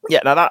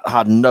 Yeah, now that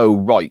had no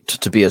right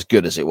to be as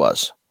good as it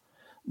was,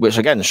 which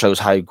again shows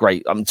how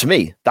great, to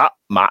me, that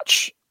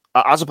match,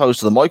 as opposed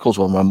to the Michaels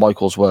one where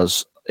Michaels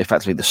was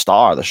effectively the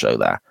star of the show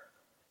there.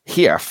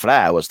 Here,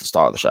 Flair was the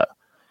star of the show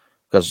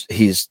because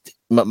he's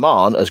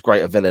McMahon, as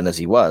great a villain as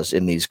he was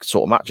in these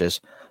sort of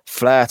matches.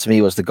 Flair, to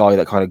me, was the guy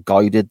that kind of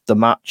guided the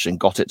match and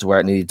got it to where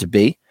it needed to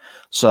be.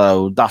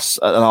 So that's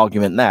an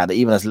argument there that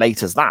even as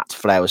late as that,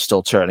 Flair was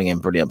still turning in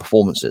brilliant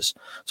performances.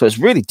 So it's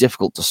really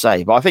difficult to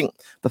say. But I think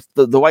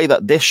the way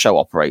that this show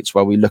operates,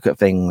 where we look at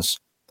things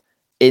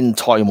in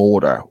time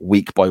order,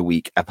 week by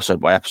week, episode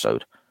by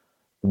episode,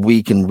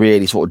 we can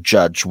really sort of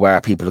judge where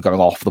people are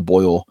going off the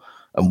boil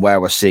and where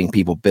we're seeing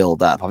people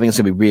build up. I think it's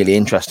going to be really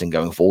interesting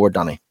going forward,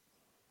 Danny.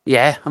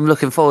 Yeah, I'm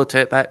looking forward to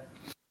it, but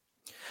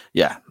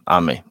yeah,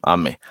 and me.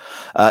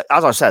 As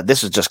I said,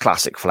 this is just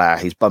classic Flair.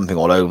 He's bumping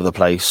all over the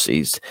place.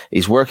 He's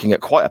working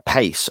at quite a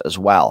pace as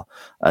well.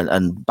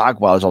 And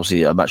Bagwell is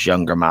obviously a much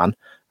younger man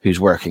who's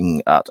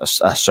working at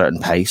a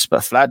certain pace,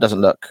 but Flair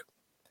doesn't look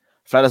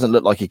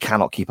like he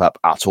cannot keep up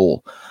at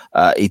all.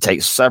 He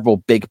takes several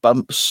big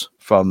bumps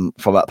from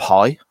up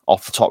high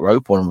off the top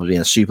rope, one being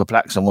a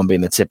superplex and one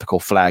being the typical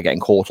Flair getting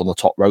caught on the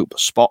top rope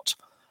spot.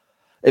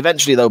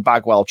 Eventually, though,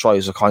 Bagwell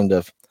tries a kind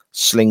of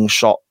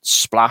slingshot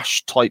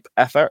splash type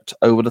effort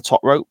over the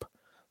top rope,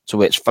 to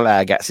which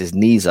Flair gets his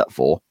knees up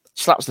for,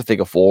 slaps the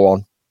figure 4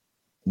 on,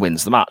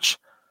 wins the match.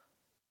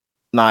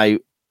 Now,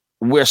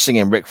 we're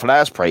singing Ric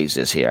Flair's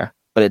praises here,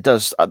 but it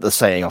does, the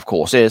saying, of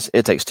course, is,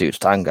 it takes two to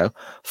tango.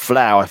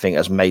 Flair, I think,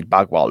 has made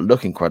Bagwell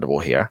look incredible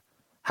here.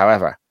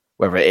 However,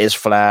 whether it is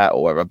Flair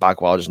or whether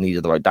Bagwell just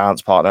needed the right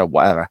dance partner,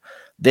 whatever,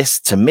 this,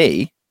 to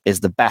me,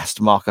 is the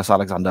best Marcus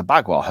Alexander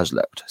Bagwell has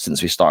looked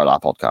since we started our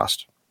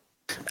podcast.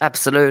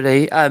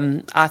 Absolutely.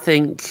 I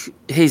think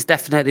he's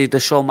definitely the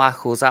Shawn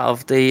Michaels out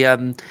of the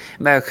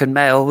American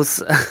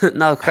males.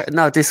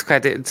 no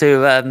discredit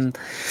to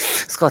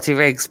Scotty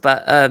Riggs,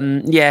 but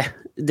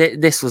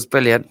this was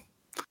brilliant.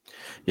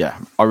 Yeah,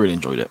 I really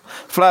enjoyed it.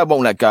 Flair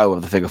won't let go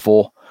of the figure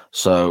 4,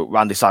 so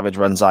Randy Savage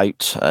runs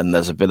out, and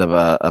there's a bit of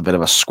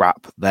a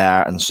scrap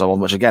there, and so on,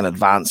 which again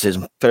advances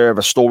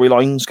further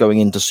storylines going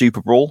into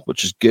Super Brawl,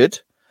 which is good.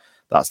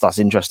 That's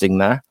interesting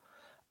there.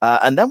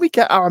 And then we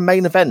get our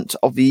main event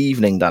of the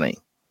evening, Danny.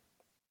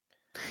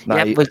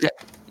 Now, with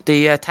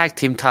the tag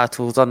team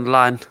titles on the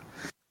line.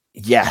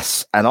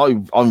 Yes, and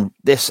on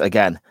this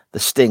again, the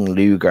Sting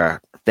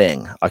Luger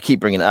thing. I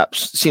keep bringing it up.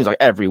 Seems like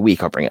every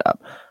week I bring it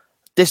up.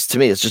 This to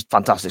me is just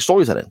fantastic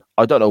storytelling.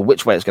 I don't know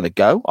which way it's going to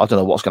go. I don't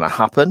know what's going to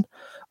happen.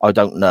 I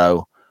don't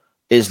know.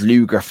 Is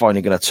Luger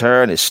finally going to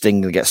turn? Is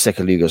Sting going to get sick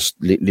of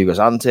Luger's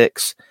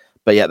antics?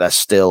 But yet they're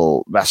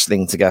still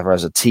wrestling together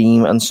as a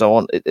team and so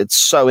on. It's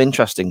so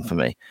interesting for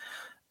me.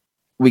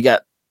 We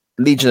get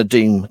Legion of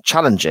Doom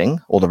challenging,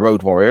 or the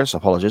Road Warriors,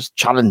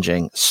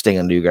 challenging Sting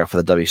and Luger for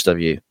the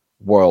WCW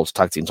World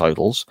Tag Team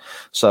titles.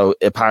 So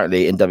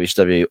apparently in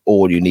WCW,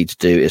 all you need to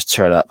do is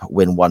turn up,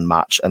 win one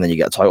match, and then you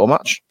get a title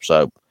match.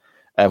 So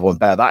everyone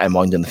bear that in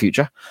mind in the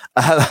future.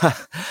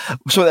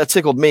 Something that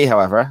tickled me,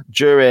 however,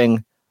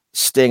 during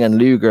Sting and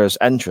Luger's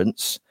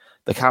entrance,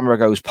 the camera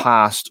goes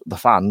past the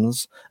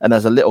fans, and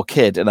there's a little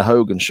kid in a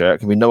Hogan shirt,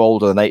 can be no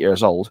older than 8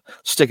 years old,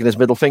 sticking his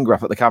middle finger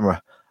up at the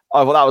camera.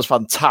 Oh, well, that was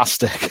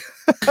fantastic.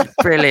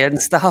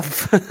 Brilliant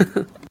stuff.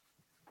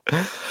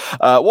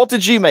 What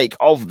did you make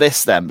of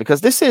this then? Because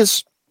this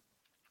is,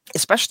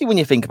 especially when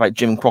you think about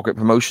Jim Crockett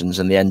Promotions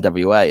and the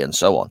NWA and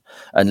so on,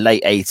 and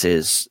late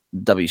 80s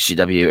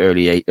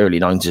WCW, early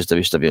 90s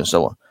WCW and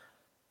so on.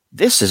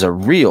 This is a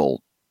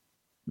real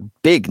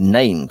big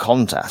name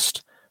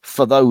contest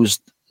for those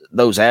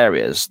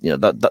areas,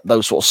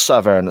 those sort of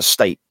southern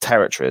state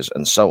territories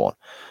and so on,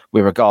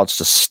 with regards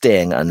to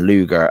Sting and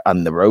Luger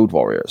and the Road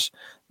Warriors.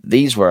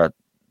 These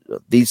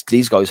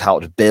guys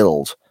helped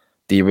build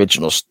the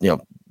original,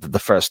 the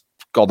first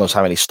God knows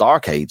how many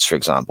Starcades, for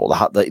example,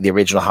 the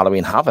original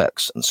Halloween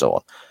Havocs and so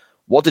on.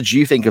 What did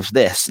you think of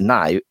this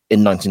now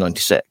in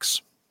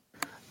 1996?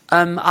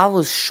 I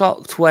was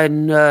shocked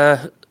when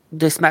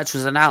this match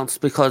was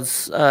announced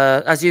because,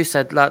 as you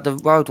said, like the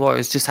Road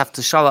Warriors just have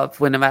to show up,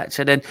 win a match,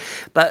 it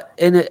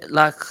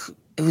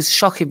was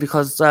shocking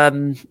because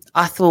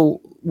I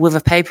thought with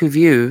a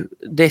pay-per-view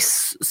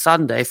this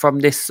Sunday from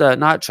this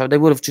Nitro, they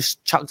would have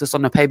just chucked us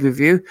on a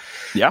pay-per-view.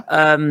 Yeah.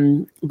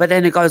 But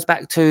then it goes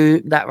back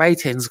to that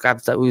ratings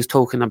grab that we was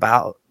talking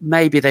about.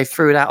 Maybe they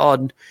threw that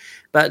on,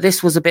 but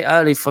this was a bit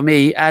early for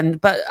me.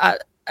 But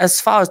as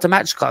far as the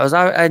match goes,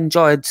 I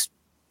enjoyed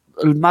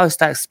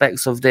most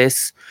aspects of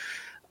this.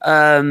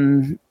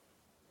 It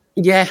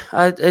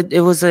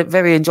was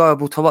very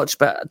enjoyable to watch,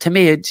 but to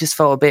me, it just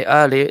felt a bit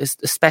early,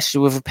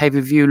 especially with a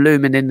pay-per-view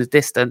looming in the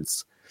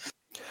distance.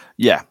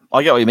 Yeah,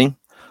 I get what you mean.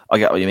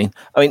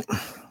 I mean,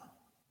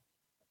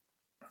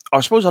 I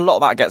suppose a lot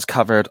of that gets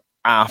covered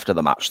after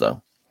the match,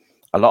 though.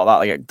 A lot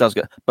of that does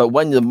get, but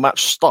when the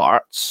match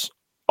starts,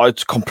 I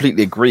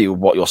completely agree with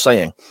what you're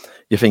saying.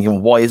 You're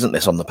thinking, why isn't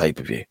this on the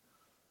pay-per-view?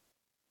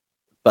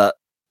 But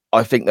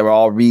I think there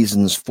are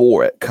reasons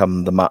for it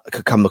come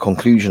the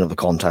conclusion of the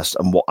contest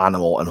and what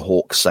Animal and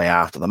Hawk say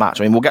after the match.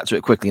 I mean, we'll get to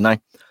it quickly now.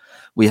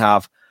 We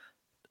have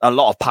a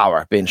lot of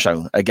power being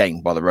shown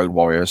again by the Road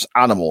Warriors.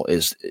 Animal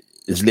is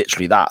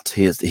literally that.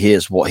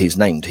 Here's what he's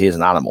named. He is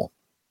an animal.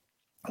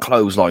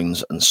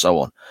 Clotheslines and so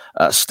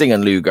on. Sting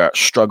and Luger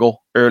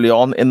struggle early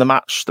on in the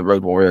match. The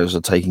Road Warriors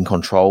are taking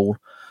control,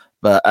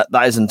 but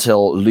that is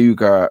until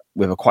Luger,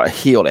 with quite a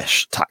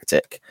heelish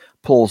tactic,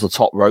 pulls the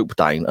top rope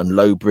down and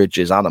low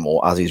bridges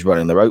Animal as he's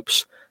running the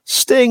ropes.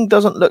 Sting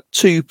doesn't look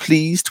too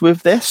pleased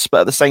with this,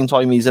 but at the same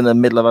time, he's in the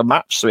middle of a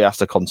match, so he has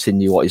to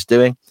continue what he's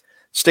doing.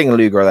 Sting and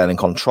Luger are then in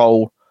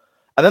control,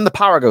 and then the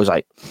power goes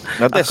out.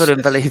 Now, I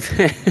couldn't believe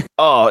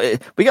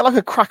it. We get like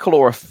a crackle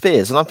or a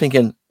fizz, and I'm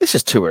thinking, this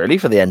is too early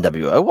for the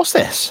NWO. What's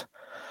this?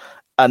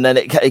 And then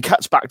it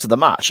cuts back to the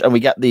match, and we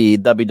get the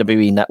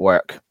WWE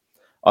Network,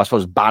 I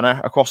suppose,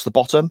 banner across the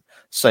bottom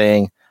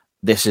saying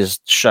this is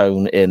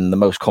shown in the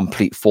most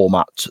complete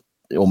format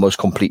or most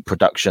complete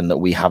production that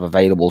we have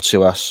available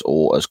to us,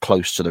 or as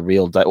close to the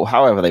real date, or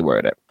however they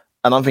word it.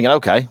 And I'm thinking,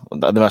 okay,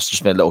 there must have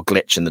just been a little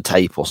glitch in the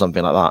tape or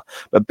something like that.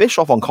 But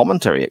Bischoff on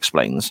commentary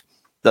explains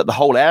that the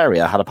whole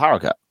area had a power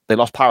cut. They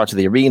lost power to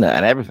the arena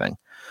and everything.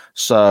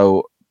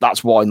 So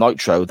that's why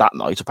Nitro that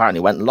night apparently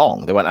went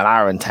long. They went an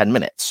hour and 10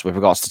 minutes with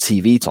regards to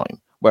TV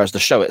time, whereas the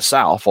show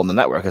itself on the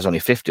network is only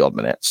 50 odd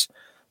minutes.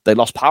 They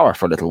lost power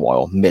for a little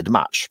while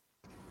mid-match.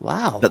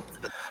 Wow.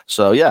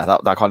 So yeah,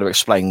 that kind of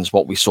explains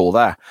what we saw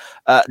there.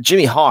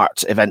 Jimmy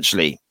Hart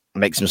eventually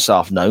makes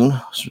himself known,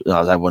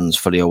 as everyone's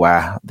fully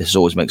aware. This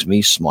always makes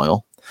me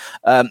smile.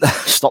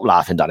 Stop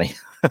laughing, Danny.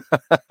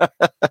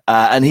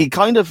 And he's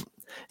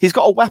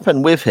got a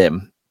weapon with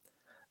him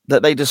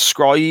that they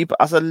describe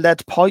as a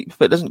lead pipe,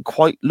 but it doesn't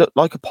quite look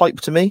like a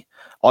pipe to me.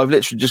 I've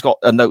literally just got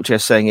a note here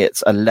saying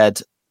it's a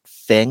lead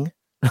thing.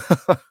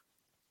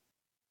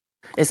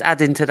 It's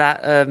adding to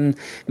that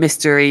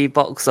mystery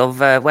box of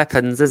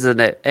weapons, isn't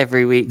it?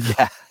 Every week.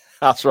 Yeah,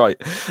 that's right.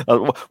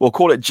 We'll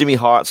call it Jimmy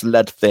Hart's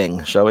lead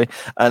thing, shall we?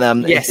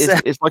 And yes,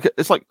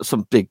 it's like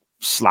some big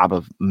slab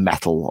of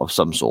metal of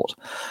some sort.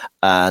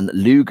 And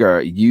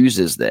Luger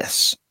uses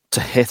this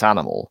to hit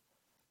Animal,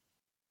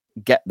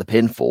 get the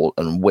pinfall,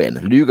 and win.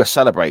 Luger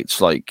celebrates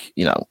like,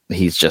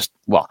 he's just,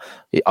 well,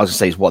 I was going to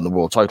say he's won the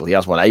world title. He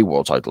has won a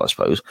world title, I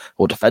suppose,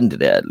 or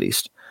defended it at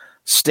least.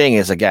 Sting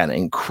is, again,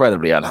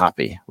 incredibly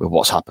unhappy with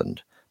what's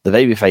happened. The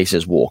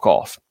babyfaces walk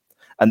off.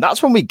 And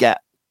that's when we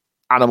get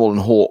Animal and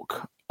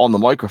Hawk on the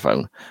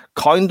microphone,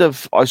 kind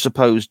of, I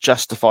suppose,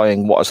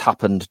 justifying what has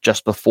happened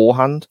just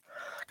beforehand,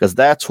 because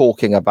they're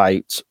talking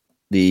about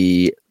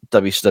the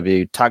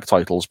WCW tag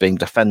titles being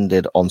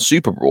defended on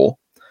Super Brawl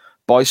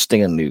by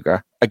Sting and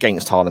Luger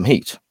against Harlem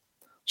Heat.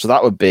 So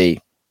that would be,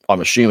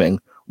 I'm assuming,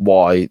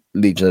 why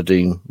Legion of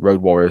Doom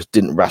Road Warriors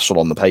didn't wrestle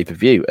on the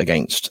pay-per-view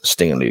against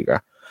Sting and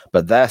Luger.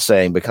 But they're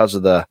saying because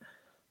of the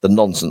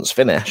nonsense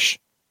finish,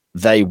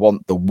 they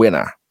want the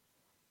winner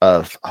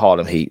of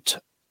Harlem Heat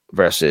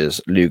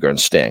versus Luger and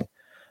Sting.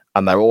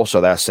 And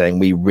they're saying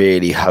we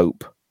really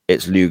hope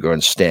it's Luger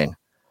and Sting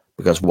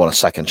because we want a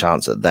second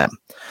chance at them.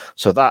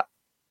 So that,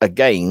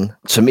 again,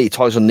 to me,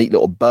 ties a neat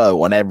little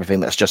bow on everything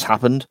that's just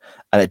happened.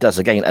 And it does,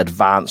 again,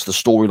 advance the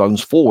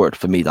storylines forward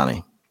for me,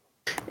 Danny.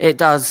 It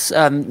does.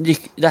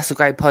 That's a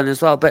great point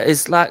as well. But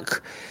it's like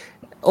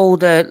all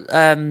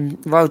the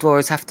Road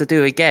Warriors have to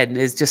do again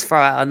is just throw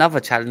out another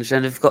challenge,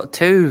 and they've got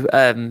two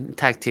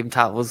tag team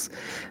titles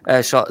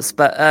shots.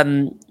 But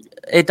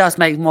it does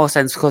make more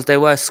sense because they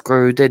were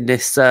screwed in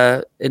this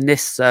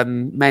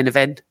main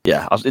event.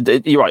 Yeah,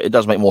 you're right. It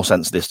does make more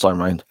sense this time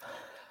round.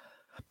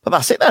 But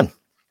that's it then.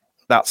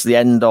 That's the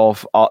end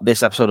of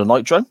this episode of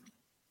Nitro.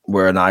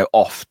 We're now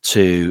off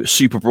to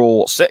Super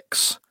Brawl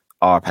 6,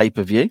 our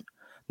pay-per-view.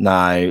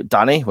 Now,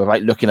 Danny,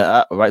 without looking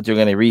at it, without doing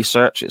any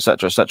research,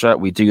 etc.,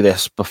 we do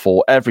this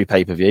before every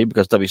pay-per-view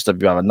because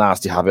WWE have a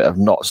nasty habit of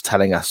not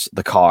telling us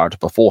the card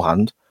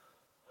beforehand.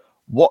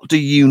 What do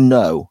you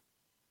know,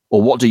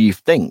 or what do you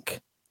think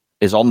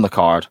is on the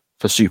card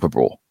for Super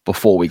Brawl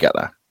before we get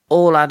there?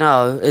 All I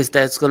know is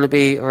there's going to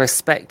be a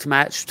respect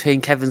match between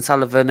Kevin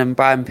Sullivan and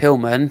Brian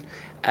Pillman.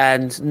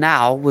 And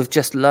now we've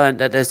just learned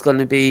that there's going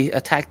to be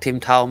a tag team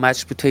title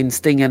match between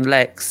Sting and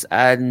Lex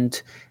and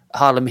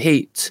Harlem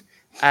Heat.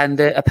 And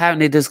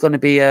apparently there's going to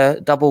be a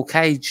double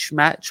cage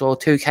match or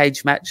 2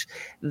 cage match.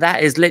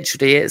 That is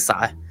literally it, Si.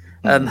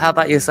 How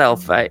about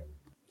yourself, mate?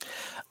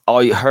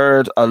 I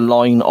heard a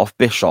line of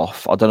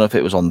Bischoff, I don't know if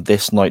it was on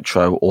this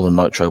Nitro or the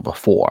Nitro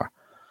before,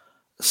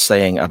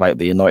 saying about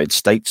the United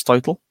States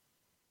title.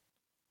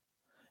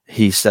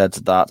 He said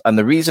that, and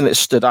the reason it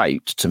stood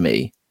out to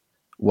me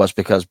was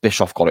because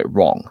Bischoff got it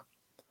wrong.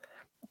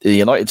 The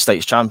United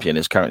States champion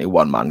is currently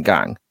one-man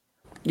gang.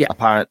 Yeah.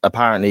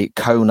 Apparently,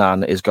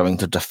 Conan is going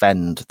to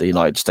defend the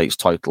United States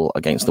title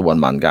against the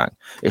one-man gang.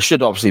 It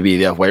should obviously be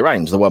the other way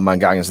around. The one-man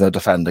gang is going to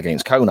defend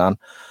against Conan.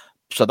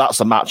 So that's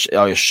a match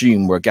I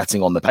assume we're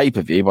getting on the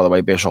pay-per-view, by the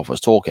way Bischoff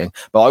was talking.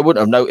 But I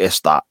wouldn't have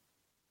noticed that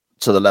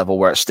to the level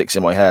where it sticks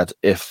in my head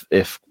if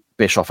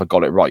Bischoff had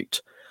got it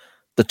right.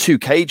 The 2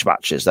 cage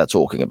matches they're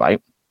talking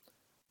about,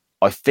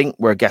 I think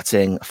we're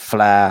getting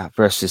Flair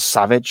versus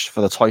Savage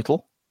for the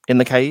title in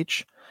the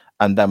cage,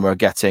 and then we're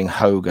getting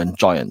Hogan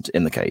Giant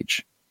in the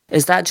cage.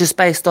 Is that just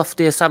based off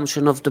the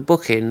assumption of the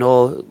booking,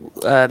 or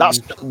that's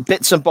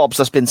bits and bobs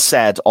that's been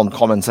said on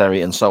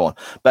commentary and so on?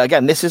 But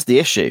again, this is the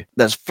issue.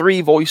 There's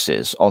 3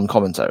 voices on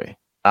commentary,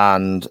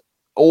 and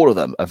all of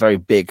them are very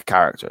big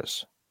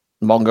characters.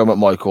 Mongo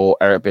McMichael,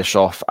 Eric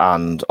Bischoff,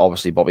 and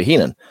obviously Bobby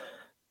Heenan.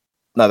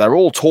 Now, they're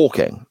all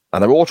talking,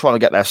 and they're all trying to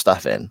get their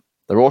stuff in.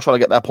 They're all trying to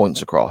get their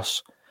points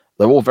across.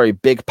 They're all very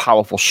big,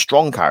 powerful,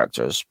 strong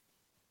characters.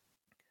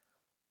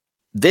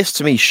 This,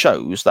 to me,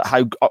 shows that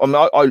how...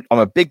 I'm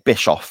a big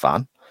Bischoff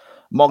fan.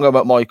 Mongo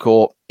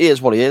McMichael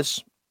is what he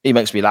is. He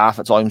makes me laugh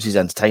at times. He's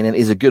entertaining.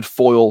 He's a good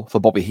foil for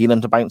Bobby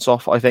Heenan to bounce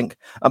off, I think.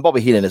 And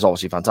Bobby Heenan is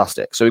obviously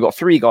fantastic. So we've got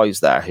 3 guys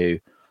there who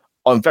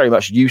I'm very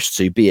much used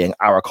to being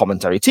our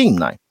commentary team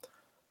now.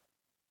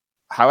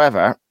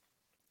 However,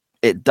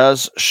 it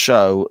does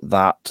show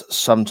that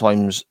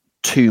sometimes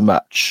too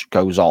much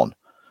goes on,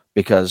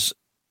 because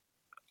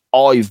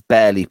I've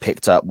barely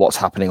picked up what's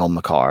happening on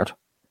the card.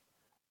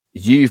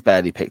 You've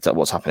barely picked up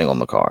what's happening on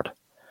the card.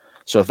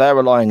 So if they're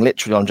relying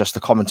literally on just the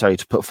commentary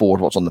to put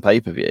forward what's on the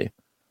pay-per-view,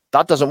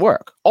 that doesn't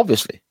work,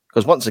 obviously.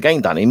 Because once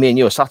again, Danny, me and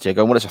you are sat here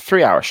going, well, it's a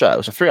 3-hour show.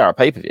 It's a 3-hour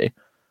pay-per-view.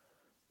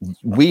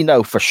 We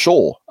know for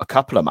sure a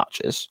couple of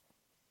matches.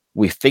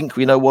 We think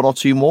we know 1 or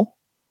 2 more.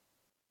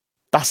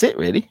 That's it,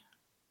 really.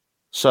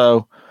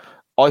 So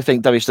I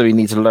think WWE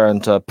need to learn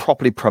to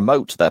properly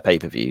promote their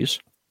pay-per-views,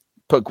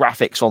 put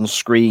graphics on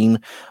screen,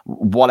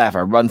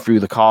 whatever, run through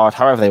the card,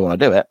 however they want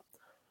to do it,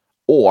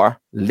 or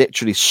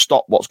literally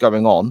stop what's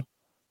going on,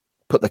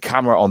 put the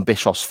camera on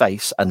Bischoff's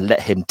face and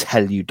let him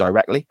tell you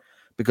directly,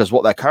 because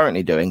what they're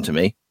currently doing to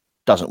me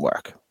doesn't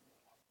work.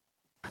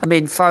 I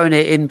mean, throwing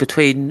it in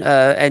between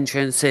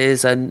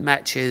entrances and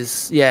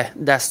matches, yeah,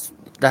 that's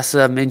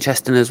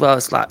interesting as well.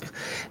 It's like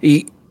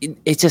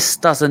it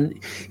just doesn't.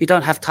 You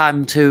don't have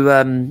time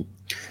to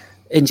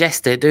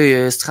ingest it, do you?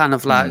 It's kind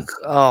of like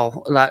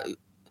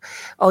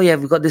oh yeah,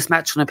 we've got this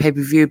match on a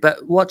pay-per-view,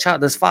 but watch out,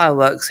 there's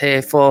fireworks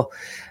here for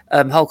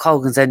Hulk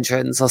Hogan's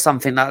entrance or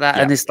something like that,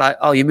 and it's like,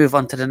 oh, you move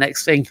on to the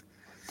next thing.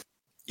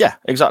 Yeah,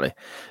 exactly.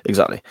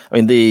 I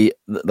mean, the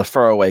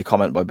throwaway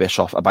comment by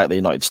Bischoff about the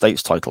United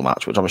States title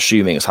match, which I'm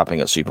assuming is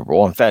happening at Super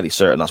Brawl, I'm fairly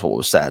certain that's what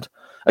was said.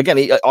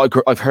 Again,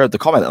 I've heard the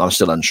comment and I'm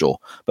still unsure,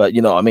 but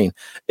you know what I mean?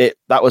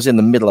 That was in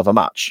the middle of a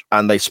match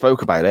and they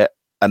spoke about it,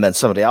 and then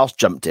somebody else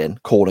jumped in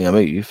calling a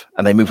move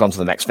and they moved on to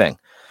the next thing.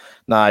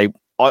 Now,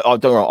 I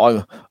don't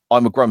know,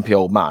 I'm a grumpy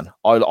old man.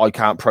 I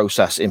can't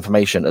process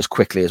information as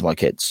quickly as my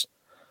kids.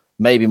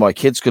 Maybe my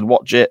kids could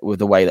watch it with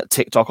the way that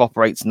TikTok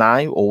operates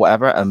now or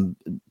whatever and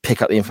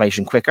pick up the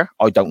information quicker.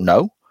 I don't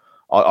know.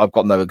 I've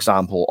got no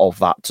example of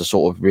that to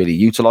sort of really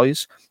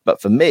utilize.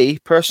 But for me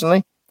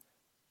personally,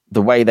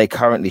 the way they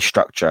currently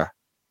structure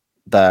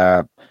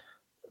their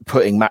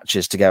putting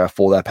matches together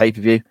for their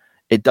pay-per-view,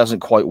 it doesn't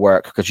quite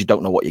work because you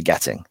don't know what you're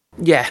getting.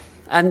 Yeah,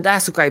 and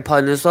that's a great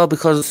point as well,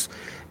 because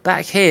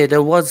back here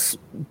there was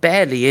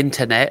barely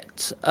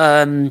internet.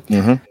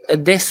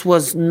 This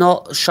was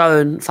not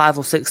shown 5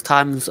 or 6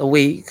 times a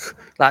week,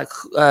 like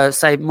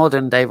say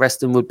modern day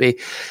wrestling would be.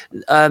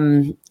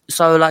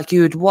 So like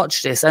you would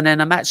watch this and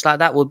then a match like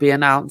that would be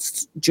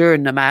announced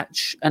during the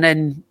match, and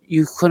then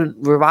you couldn't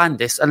rewind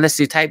this unless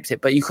you taped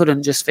it, but you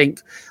couldn't just think,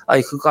 oh,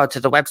 you could go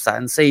to the website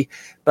and see,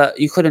 but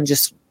you couldn't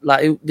just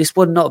this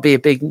would not be a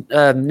big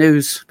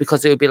news,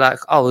 because it would be like,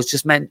 oh, it's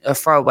just meant a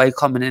throwaway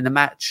comment in the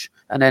match,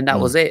 and then that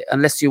was it.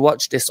 Unless you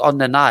watched this on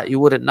the night, you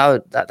wouldn't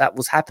know that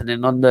was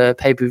happening on the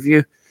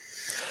pay-per-view.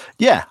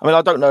 Yeah, I mean,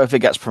 I don't know if it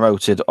gets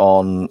promoted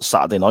on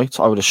Saturday night.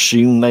 I would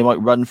assume they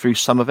might run through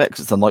some of it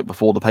because it's the night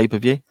before the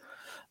pay-per-view.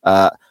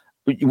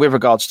 With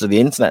regards to the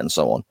internet and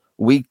so on,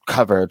 we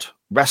covered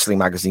wrestling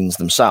magazines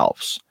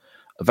themselves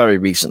very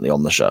recently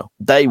on the show.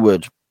 They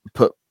would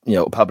put,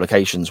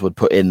 publications would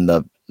put in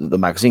the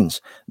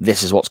magazines,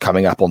 this is what's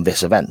coming up on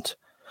this event.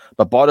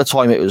 But by the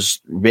time it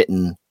was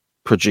written,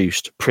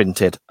 produced,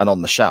 printed, and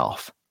on the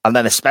shelf, and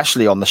then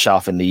especially on the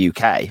shelf in the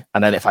UK,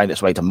 and then it found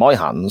its way to my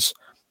hands,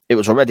 it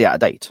was already out of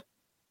date.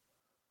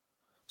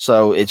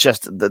 So it's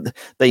just that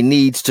they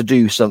need to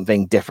do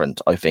something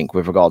different, I think,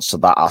 with regards to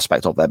that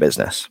aspect of their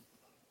business.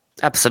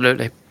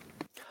 Absolutely.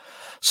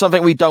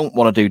 Something we don't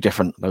want to do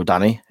different, though,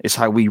 Danny, is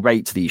how we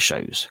rate these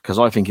shows, because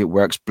I think it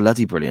works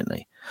bloody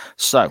brilliantly.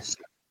 So,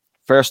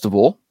 first of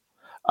all,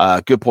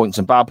 good points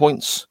and bad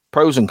points,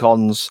 pros and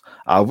cons,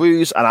 our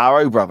woos and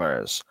our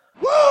brothers.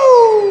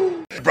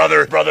 Woo!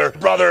 Brother, brothers,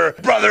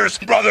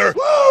 brother.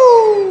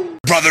 Woo!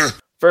 Brother.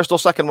 First or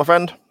second, my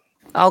friend?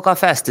 I'll go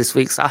first this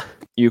week, sir.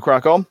 You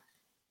crack on.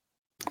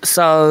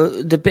 So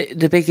the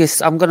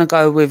biggest, I'm going to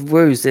go with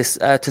woos this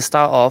to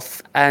start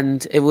off,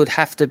 and it would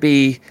have to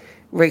be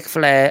Ric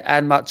Flair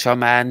and Macho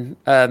Man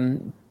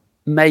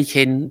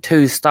making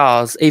 2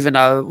 stars, even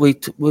though we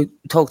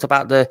talked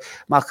about the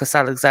Marcus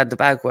Alexander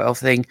Bagwell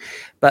thing,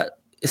 but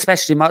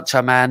especially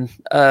Macho Man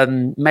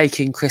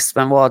making Chris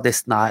Benoit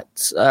this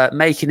night,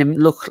 making him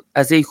look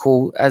as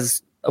equal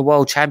as a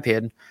world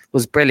champion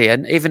was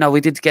brilliant. Even though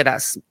we did get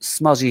that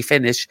smudgy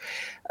finish,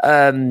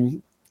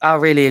 I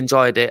really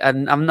enjoyed it,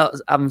 and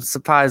I'm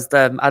surprised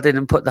I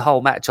didn't put the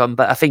whole match on,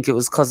 but I think it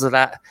was because of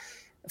that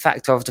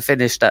factor of the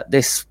finish that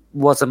this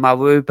wasn't my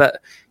woo.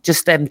 But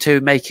just them 2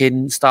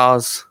 making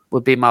stars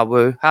would be my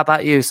woo. How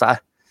about you, Si?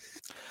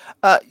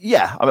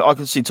 Yeah, I mean, I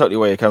can see totally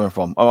where you're coming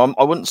from.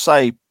 I wouldn't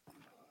say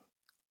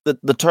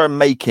the term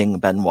making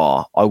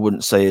Benoit, I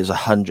wouldn't say is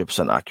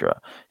 100% accurate.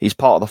 He's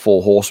part of the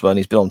 4 Horsemen.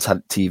 He's been on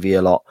TV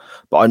a lot,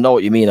 but I know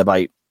what you mean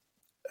about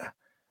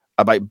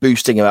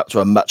boosting him up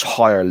to a much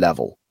higher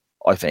level.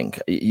 I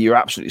think you're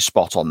absolutely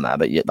spot on there,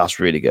 but that's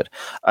really good.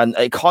 And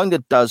it kind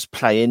of does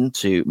play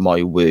into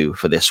my woo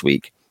for this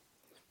week,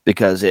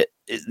 because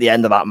the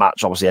end of that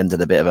match obviously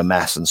ended a bit of a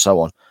mess and so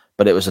on,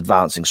 but it was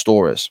advancing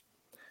stories.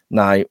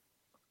 Now,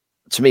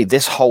 to me,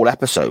 this whole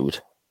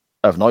episode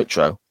of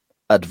Nitro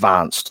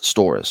advanced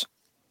stories.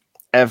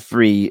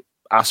 Every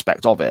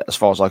aspect of it, as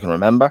far as I can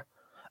remember,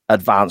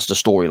 advanced a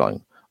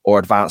storyline or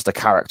advanced a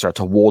character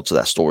towards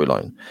their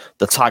storyline.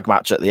 The tag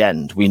match at the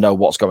end, we know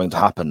what's going to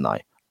happen now.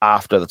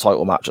 After the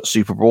title match at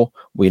Super Bowl,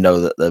 we know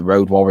that the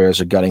Road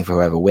Warriors are gunning for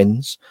whoever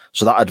wins.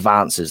 So that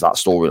advances that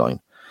storyline.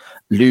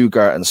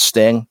 Luger and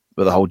Sting,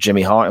 with the whole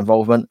Jimmy Hart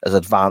involvement, has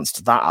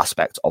advanced that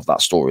aspect of that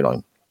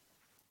storyline.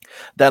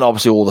 Then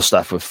obviously all the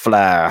stuff with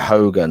Flair,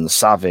 Hogan,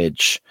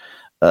 Savage,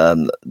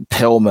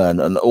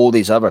 Pillman, and all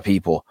these other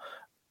people.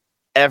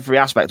 Every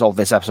aspect of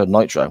this episode of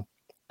Nitro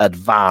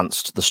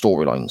advanced the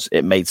storylines.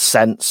 It made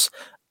sense,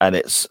 and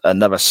it's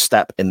another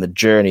step in the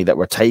journey that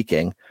we're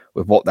taking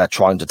with what they're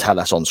trying to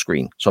tell us on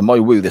screen. So my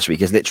woo this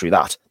week is literally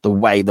that, the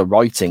way the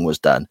writing was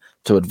done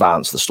to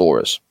advance the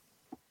stories.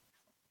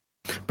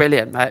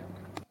 Brilliant, mate.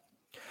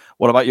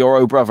 What about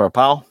your brother,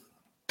 pal?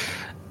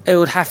 It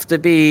would have to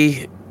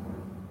be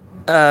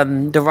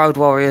the Road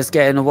Warriors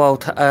getting a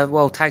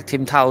world tag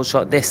team title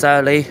shot this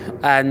early,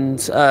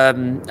 and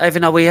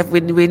even though we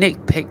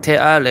nitpicked it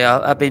earlier,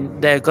 I mean,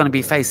 they're going to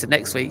be facing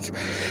next week,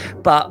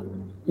 but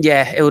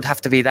yeah, it would have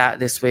to be that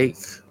this week.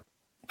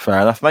 Fair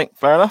enough, mate.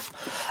 Fair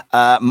enough.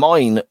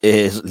 Mine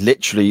is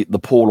literally the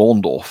Paul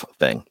Orndorff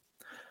thing.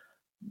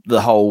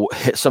 The whole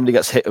somebody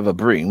gets hit with a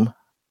broom,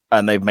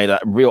 and they've made a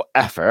real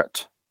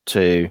effort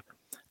to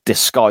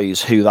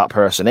disguise who that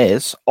person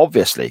is,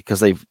 obviously,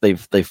 because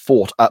they've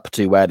fought up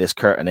to where this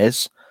curtain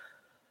is,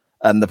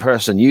 and the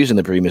person using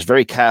the broom is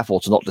very careful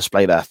to not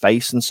display their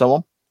face and so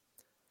on.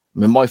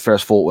 I mean, my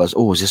first thought was,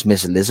 oh, is this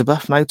Miss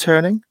Elizabeth now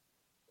turning?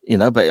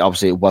 But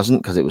obviously it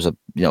wasn't, because it was a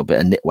bit of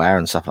knitwear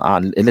and stuff like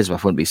that. And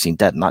Elizabeth wouldn't be seen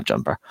dead in that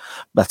jumper.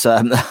 But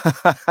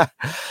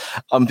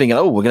I'm thinking,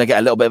 oh, we're going to get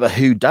a little bit of a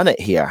whodunit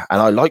here.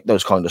 And I like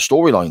those kind of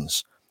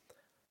storylines.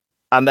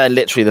 And then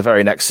literally the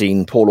very next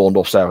scene, Paul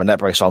Orndorff's there with a net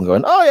brace on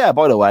going, oh yeah,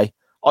 by the way,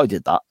 I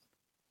did that.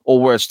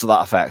 Or words to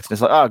that effect. And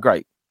it's like, oh,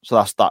 great. So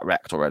that's that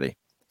wrecked already.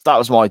 That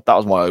was my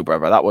oh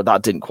brother.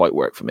 That didn't quite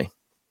work for me.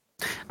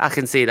 I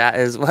can see that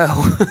as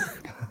well.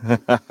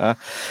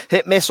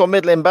 Hit, miss, or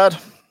middling, bud?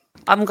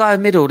 I'm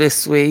going middle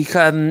this week.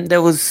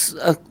 There was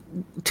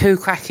 2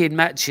 cracking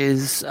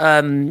matches.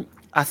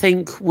 I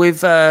think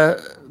with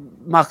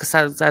Marcus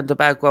Alexander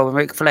Bagwell and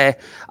Ric Flair,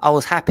 I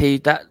was happy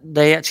that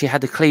they actually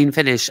had a clean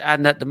finish,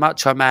 and that the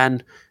Macho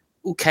Man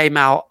came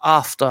out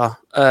after,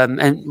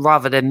 and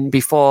rather than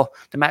before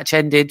the match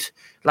ended,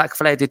 like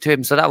Flair did to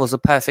him. So that was a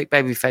perfect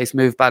babyface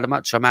move by the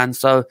Macho Man.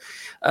 So,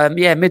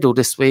 yeah, middle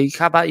this week.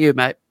 How about you,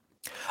 mate?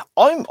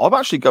 I'm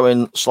actually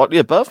going slightly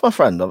above, my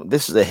friend.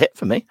 This is a hit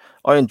for me.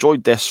 I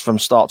enjoyed this from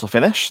start to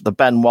finish. The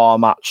Benoit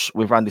match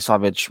with Randy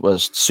Savage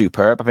was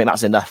superb. I think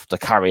that's enough to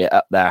carry it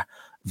up there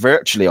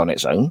virtually on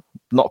its own.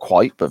 Not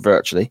quite, but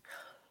virtually.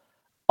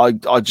 I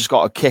just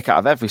got a kick out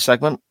of every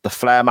segment. The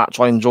Flair match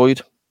I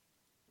enjoyed.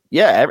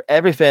 Yeah,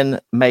 everything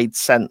made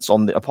sense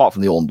apart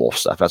from the Orndorff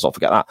stuff, let's not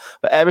forget that.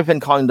 But everything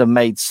kind of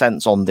made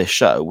sense on this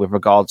show with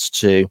regards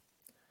to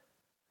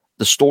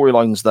the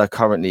storylines they're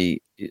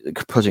currently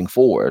putting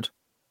forward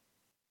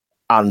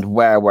and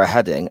where we're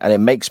heading. And it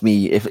makes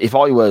me, if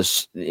I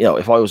was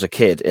a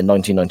kid in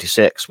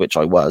 1996, which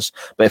I was,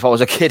 but if I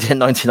was a kid in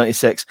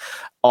 1996,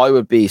 I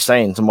would be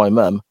saying to my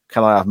mum,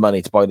 can I have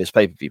money to buy this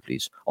pay-per-view,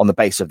 please, on the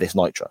base of this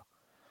Nitro?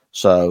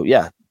 So,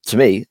 yeah, to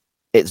me,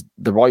 it's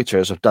the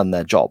writers have done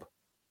their job.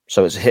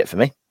 So it's a hit for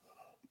me.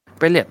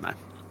 Brilliant, man.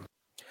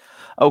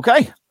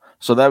 Okay.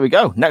 So there we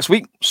go. Next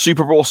week,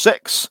 Super Brawl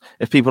 6.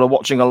 If people are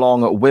watching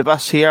along with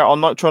us here on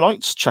Nitro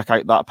Nights, check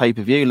out that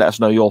pay-per-view. Let us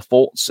know your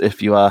thoughts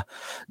if you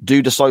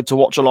do decide to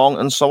watch along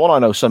and so on. I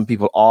know some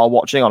people are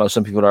watching. I know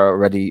some people are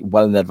already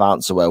well in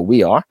advance of where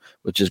we are,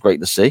 which is great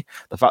to see.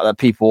 The fact that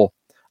people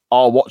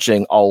are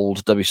watching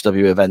old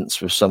WCW events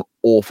with some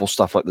awful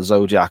stuff like the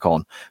Zodiac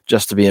on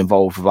just to be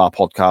involved with our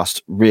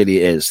podcast really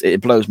is.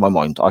 It blows my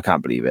mind. I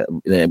can't believe it.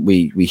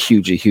 We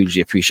hugely,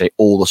 hugely appreciate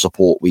all the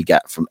support we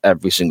get from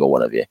every single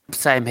one of you.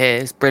 Same here.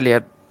 It's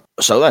brilliant.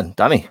 So then,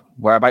 Danny,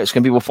 whereabouts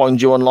can people find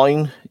you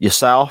online,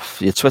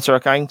 yourself, your Twitter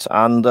account,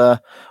 and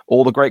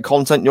all the great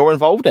content you're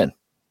involved in?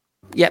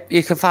 Yep,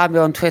 you can find me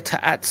on Twitter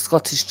at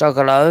Scottish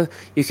Juggalo.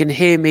 You can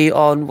hear me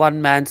on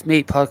One Man's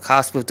Meat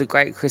podcast with the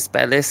great Chris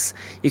Bellis.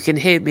 You can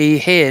hear me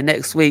here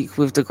next week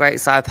with the great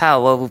Cy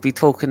Powell, where we'll be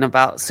talking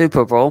about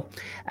Super Brawl.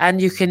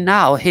 And you can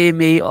now hear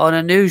me on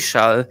a new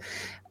show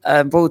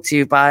brought to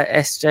you by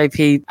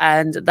SJP,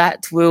 and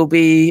that will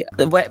be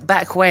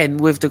Back When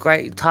with the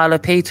great Tyler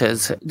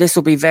Peters. This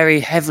will be very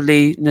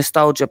heavily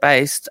nostalgia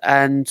based,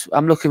 and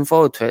I'm looking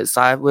forward to it.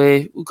 So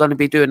we're going to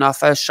be doing our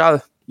first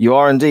show. You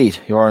are indeed.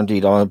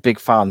 I'm a big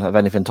fan of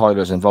anything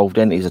Tyler's involved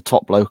in. He's a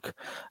top bloke.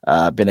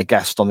 Been a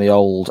guest on the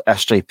old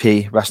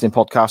SJP wrestling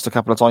podcast a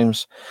couple of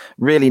times.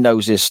 Really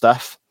knows his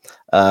stuff.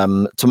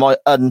 To my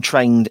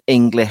untrained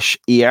English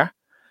ear,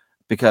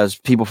 because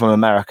people from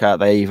America,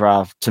 they either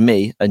have, to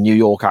me, a New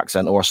York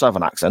accent or a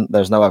Southern accent.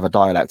 There's no other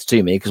dialect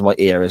to me because my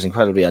ear is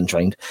incredibly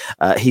untrained.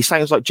 He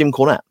sounds like Jim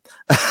Cornette.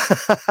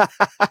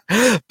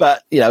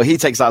 But, he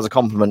takes that as a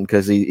compliment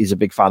because he's a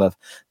big fan of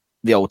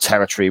the old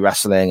territory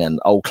wrestling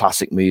and old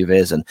classic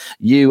movies. And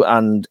you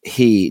and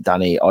he,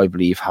 Danny, I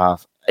believe,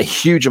 have a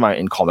huge amount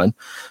in common.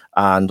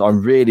 And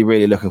I'm really,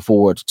 really looking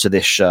forward to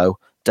this show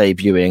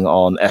debuting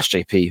on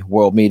SJP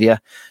World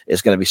Media.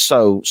 It's going to be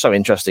so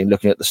interesting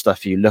looking at the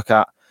stuff you look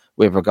at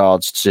with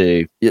regards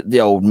to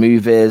the old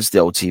movies, the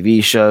old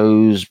TV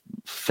shows,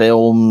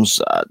 films,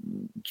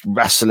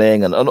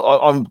 wrestling. And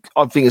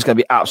I think it's going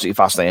to be absolutely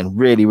fascinating.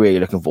 Really,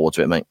 really looking forward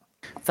to it, mate.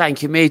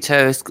 Thank you. Me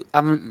too.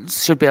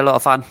 Should be a lot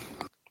of fun.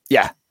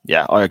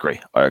 Yeah, I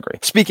agree.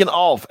 Speaking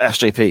of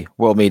SJP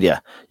World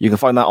Media, you can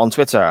find that on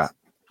Twitter,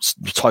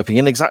 typing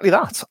in exactly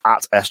that,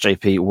 at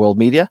SJP World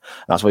Media.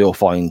 That's where you'll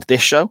find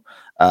this show,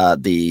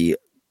 the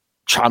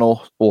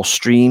channel or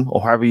stream,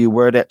 or however you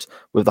word it,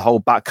 with the whole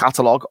back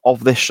catalogue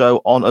of this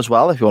show on as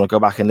well. If you want to go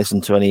back and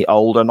listen to any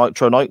older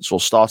Nitro Nights, or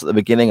start at the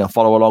beginning and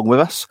follow along with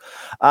us.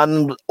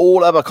 And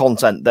all other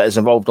content that is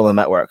involved on the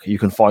network, you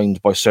can find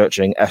by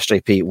searching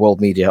SJP World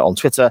Media on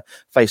Twitter,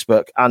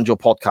 Facebook, and your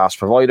podcast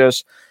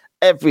providers.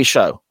 Every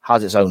show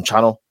has its own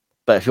channel,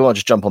 but if you want to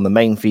just jump on the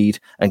main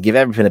feed and give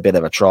everything a bit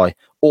of a try,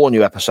 all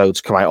new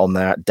episodes come out on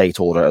their date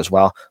order as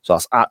well. So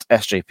that's at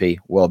SJP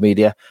World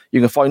Media. You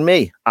can find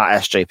me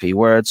at SJP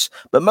Words,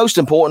 but most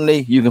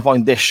importantly, you can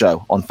find this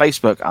show on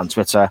Facebook and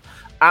Twitter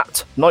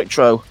at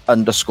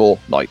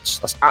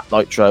Nitro_Nights. That's at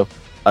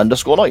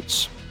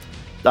Nitro_Nights.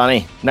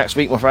 Danny, next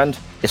week, my friend,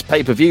 it's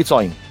pay-per-view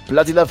time.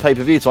 Bloody love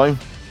pay-per-view time.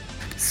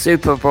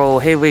 Super Brawl,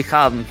 here we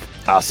come.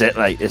 That's it,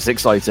 mate. It's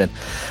exciting.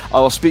 I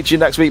will speak to you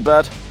next week,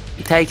 bud.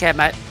 Take care,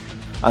 mate.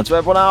 And to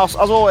everyone else,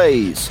 as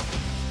always,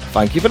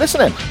 thank you for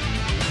listening.